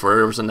fresh meat for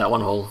whoever's in that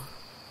one hole.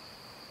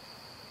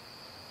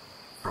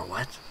 Bro,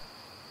 what?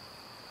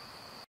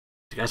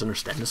 Do you guys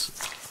understand this?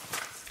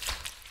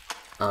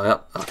 Oh,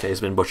 yep, okay,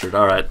 he's been butchered,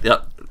 alright,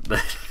 yep.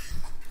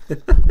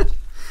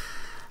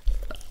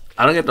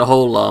 I don't get the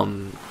whole,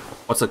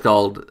 what's it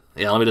called?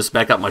 Yeah, let me just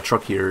back up my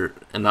truck here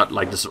and not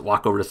like just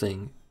walk over the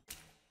thing.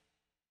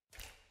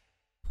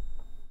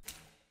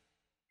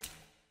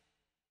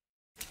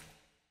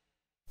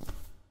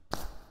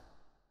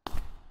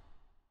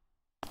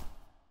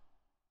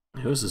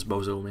 Who's this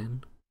bozo,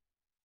 man?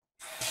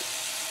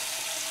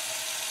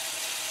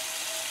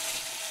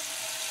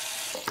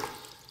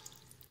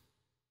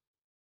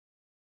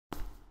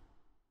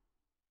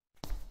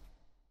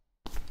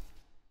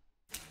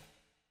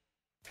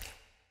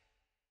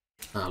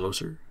 Hello,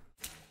 sir.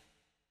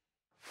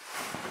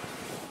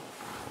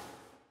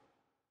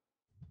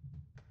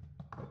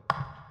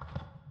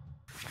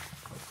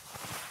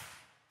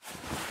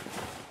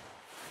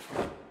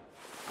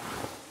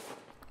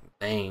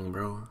 Dang,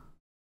 bro.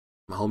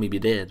 My homie be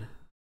dead.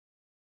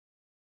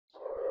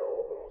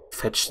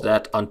 Fetch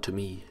that unto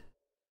me.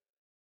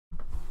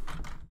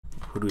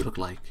 Who do we look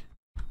like?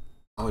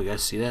 Oh, you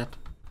guys see that?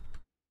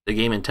 the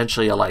game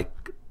intentionally like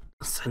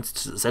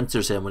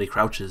censors him when he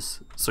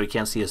crouches, so you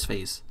can't see his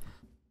face.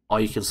 All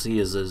you can see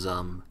is his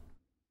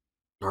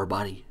lower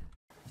body.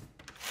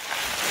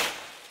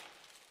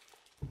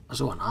 What's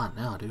going on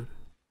now, dude?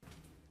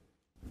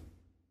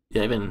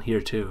 Yeah, even in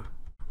here too.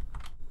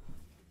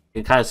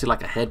 You can kind of see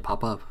like a head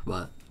pop up,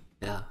 but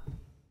yeah.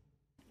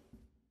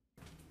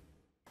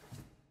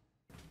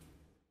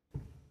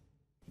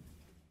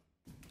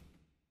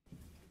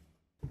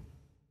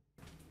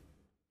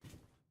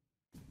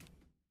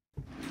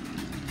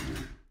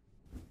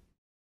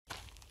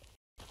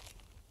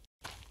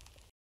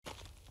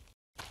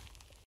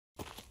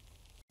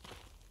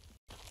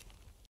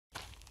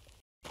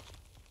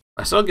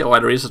 I still don't get why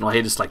the reason why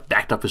he just like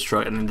backed up his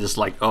truck and then just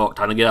like, oh,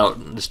 time to get out,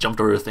 and just jumped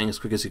over the thing as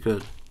quick as he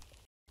could.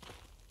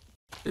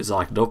 He's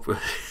like, nope.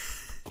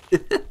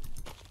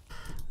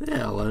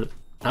 Yeah, what?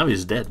 Now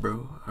he's dead,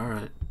 bro.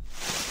 Alright.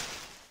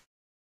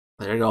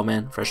 There you go,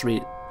 man. Fresh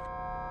meat.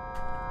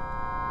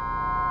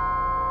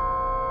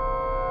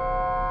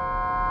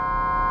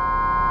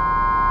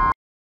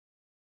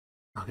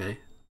 Okay.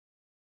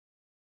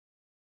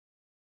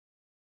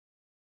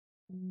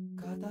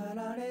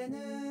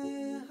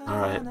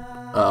 Alright.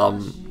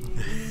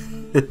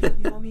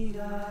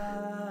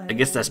 I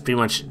guess that's pretty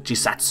much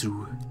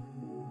Jisatsu.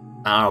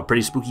 I don't know,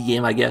 pretty spooky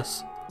game, I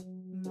guess.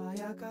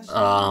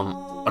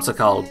 What's it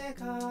called?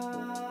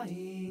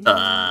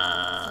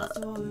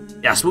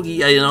 Yeah, spooky,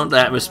 you know, the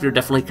atmosphere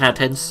definitely kind of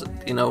tense,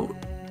 you know,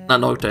 not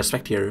know what to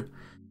expect here.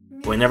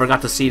 We never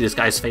got to see this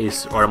guy's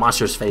face, or a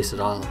monster's face at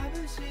all.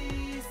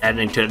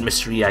 Adding to the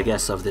mystery, I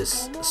guess, of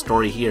this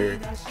story here.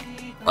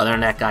 Other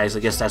than that, guys, I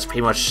guess that's pretty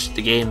much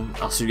the game.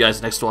 I'll see you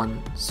guys next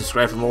one.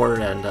 Subscribe for more,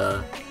 and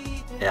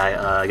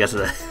yeah, I guess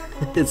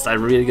it's time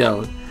for me to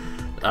go.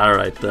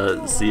 Alright,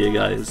 see you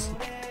guys.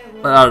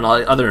 But I don't know,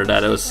 other than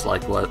that, it was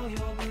like, what?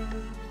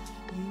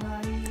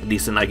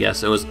 Decent, I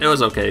guess. It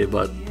was okay,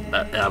 but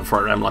before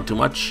I ramble on too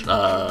much,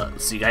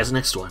 see you guys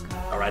next one.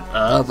 Alright,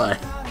 bye.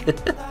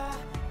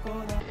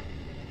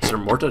 Is there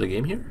more to the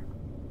game here?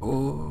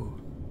 Oh.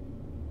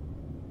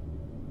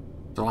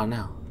 What's going on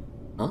now?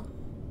 Huh?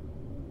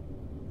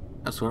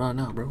 What's going on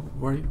now, bro?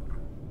 Where are you?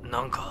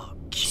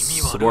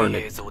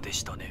 Subordinate.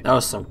 That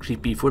was some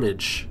creepy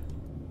footage.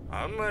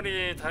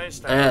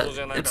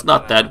 It's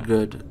not that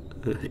good.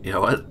 You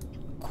know what?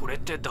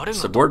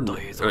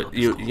 Subordinate.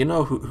 You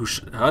know who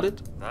shot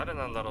it?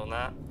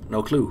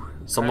 No clue.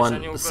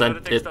 Someone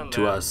sent it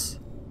to us.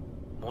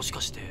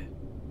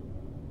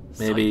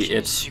 Maybe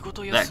it's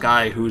that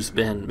guy who's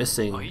been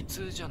missing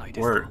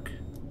work.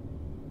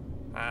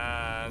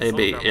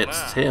 Maybe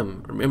it's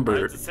him.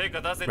 Remember,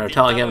 we're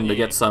telling him to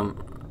get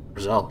some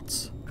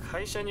results.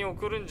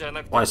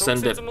 Why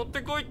send it to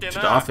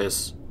the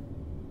office?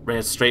 Bring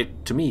it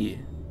straight to me.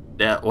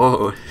 Yeah,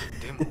 whoa.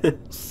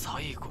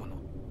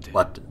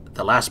 What?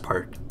 The last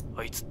part.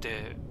 He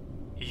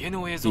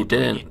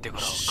didn't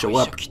show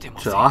up to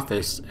the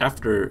office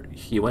after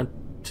he went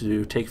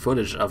to take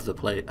footage of the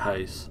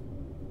place.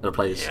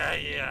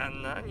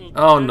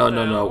 Oh,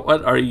 no.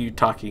 What are you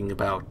talking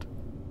about?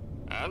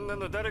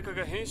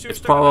 It's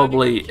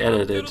probably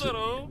edited.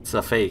 It's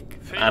a fake.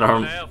 I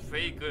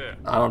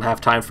don't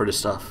have time for this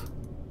stuff.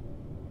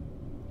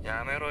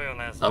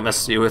 I'll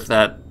mess you with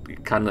that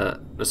kind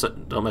of.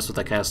 Don't mess with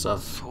that kind of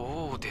stuff.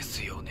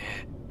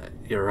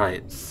 You're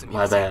right.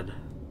 My bad.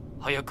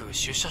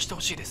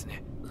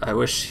 I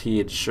wish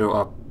he'd show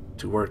up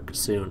to work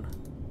soon.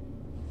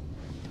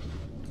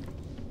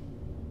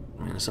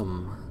 I mean,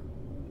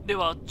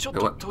 what?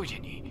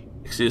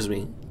 Excuse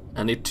me.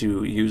 I need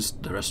to use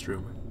the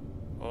restroom.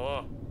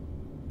 Oh,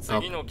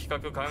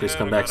 please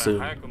come back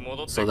soon,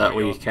 so that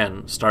we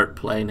can start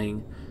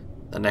planning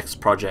the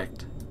next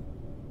project.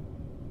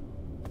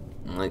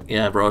 Like,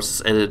 yeah, bro, it's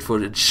just edited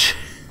footage.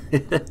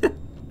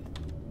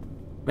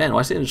 Man,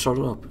 why didn't it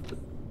show up?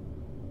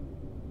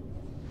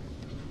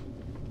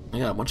 I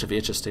got a bunch of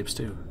VHS tapes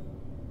too.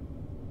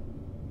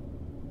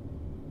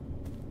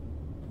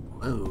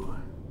 Whoa.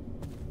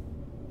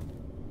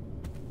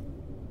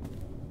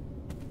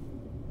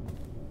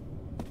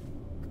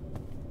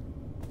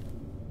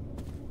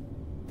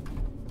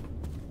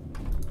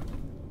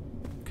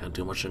 Can't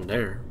do much in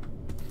there.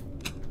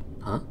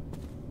 Huh?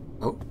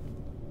 Oh.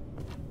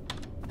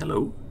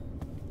 Hello?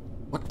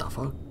 What the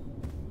fuck?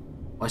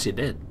 Why is he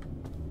dead?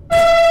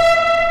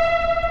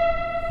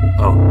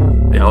 Oh,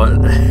 you know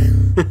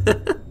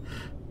what?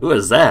 Who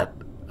is that?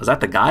 Is that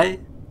the guy?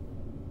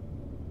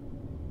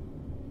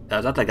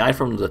 Is that the guy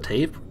from the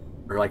tape?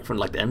 Or like from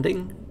like the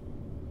ending?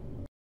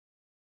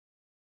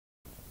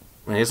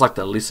 I mean, he's like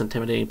the least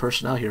intimidating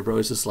person out here, bro.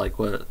 He's just like,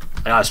 what?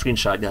 I got a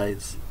screenshot,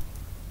 guys.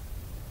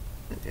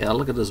 Yeah,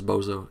 look at this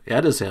bozo. Yeah,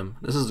 it is him.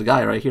 This is the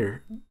guy right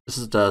here. This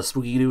is the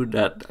spooky dude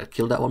that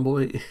killed that one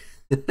boy.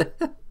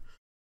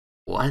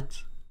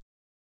 What?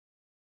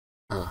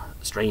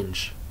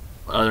 Strange.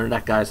 Other than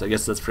that, guys, I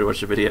guess that's pretty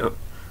much the video.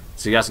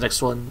 See you guys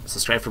next one.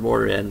 Subscribe for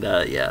more, and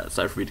yeah, it's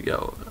time for me to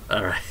go.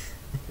 Alright.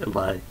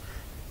 Bye.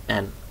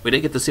 And we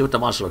didn't get to see what the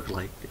monster looked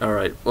like.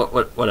 Alright,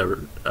 whatever.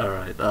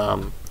 Alright,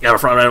 yeah, I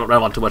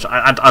don't want too much.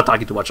 I'm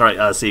talking too much.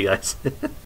 Alright, see you guys.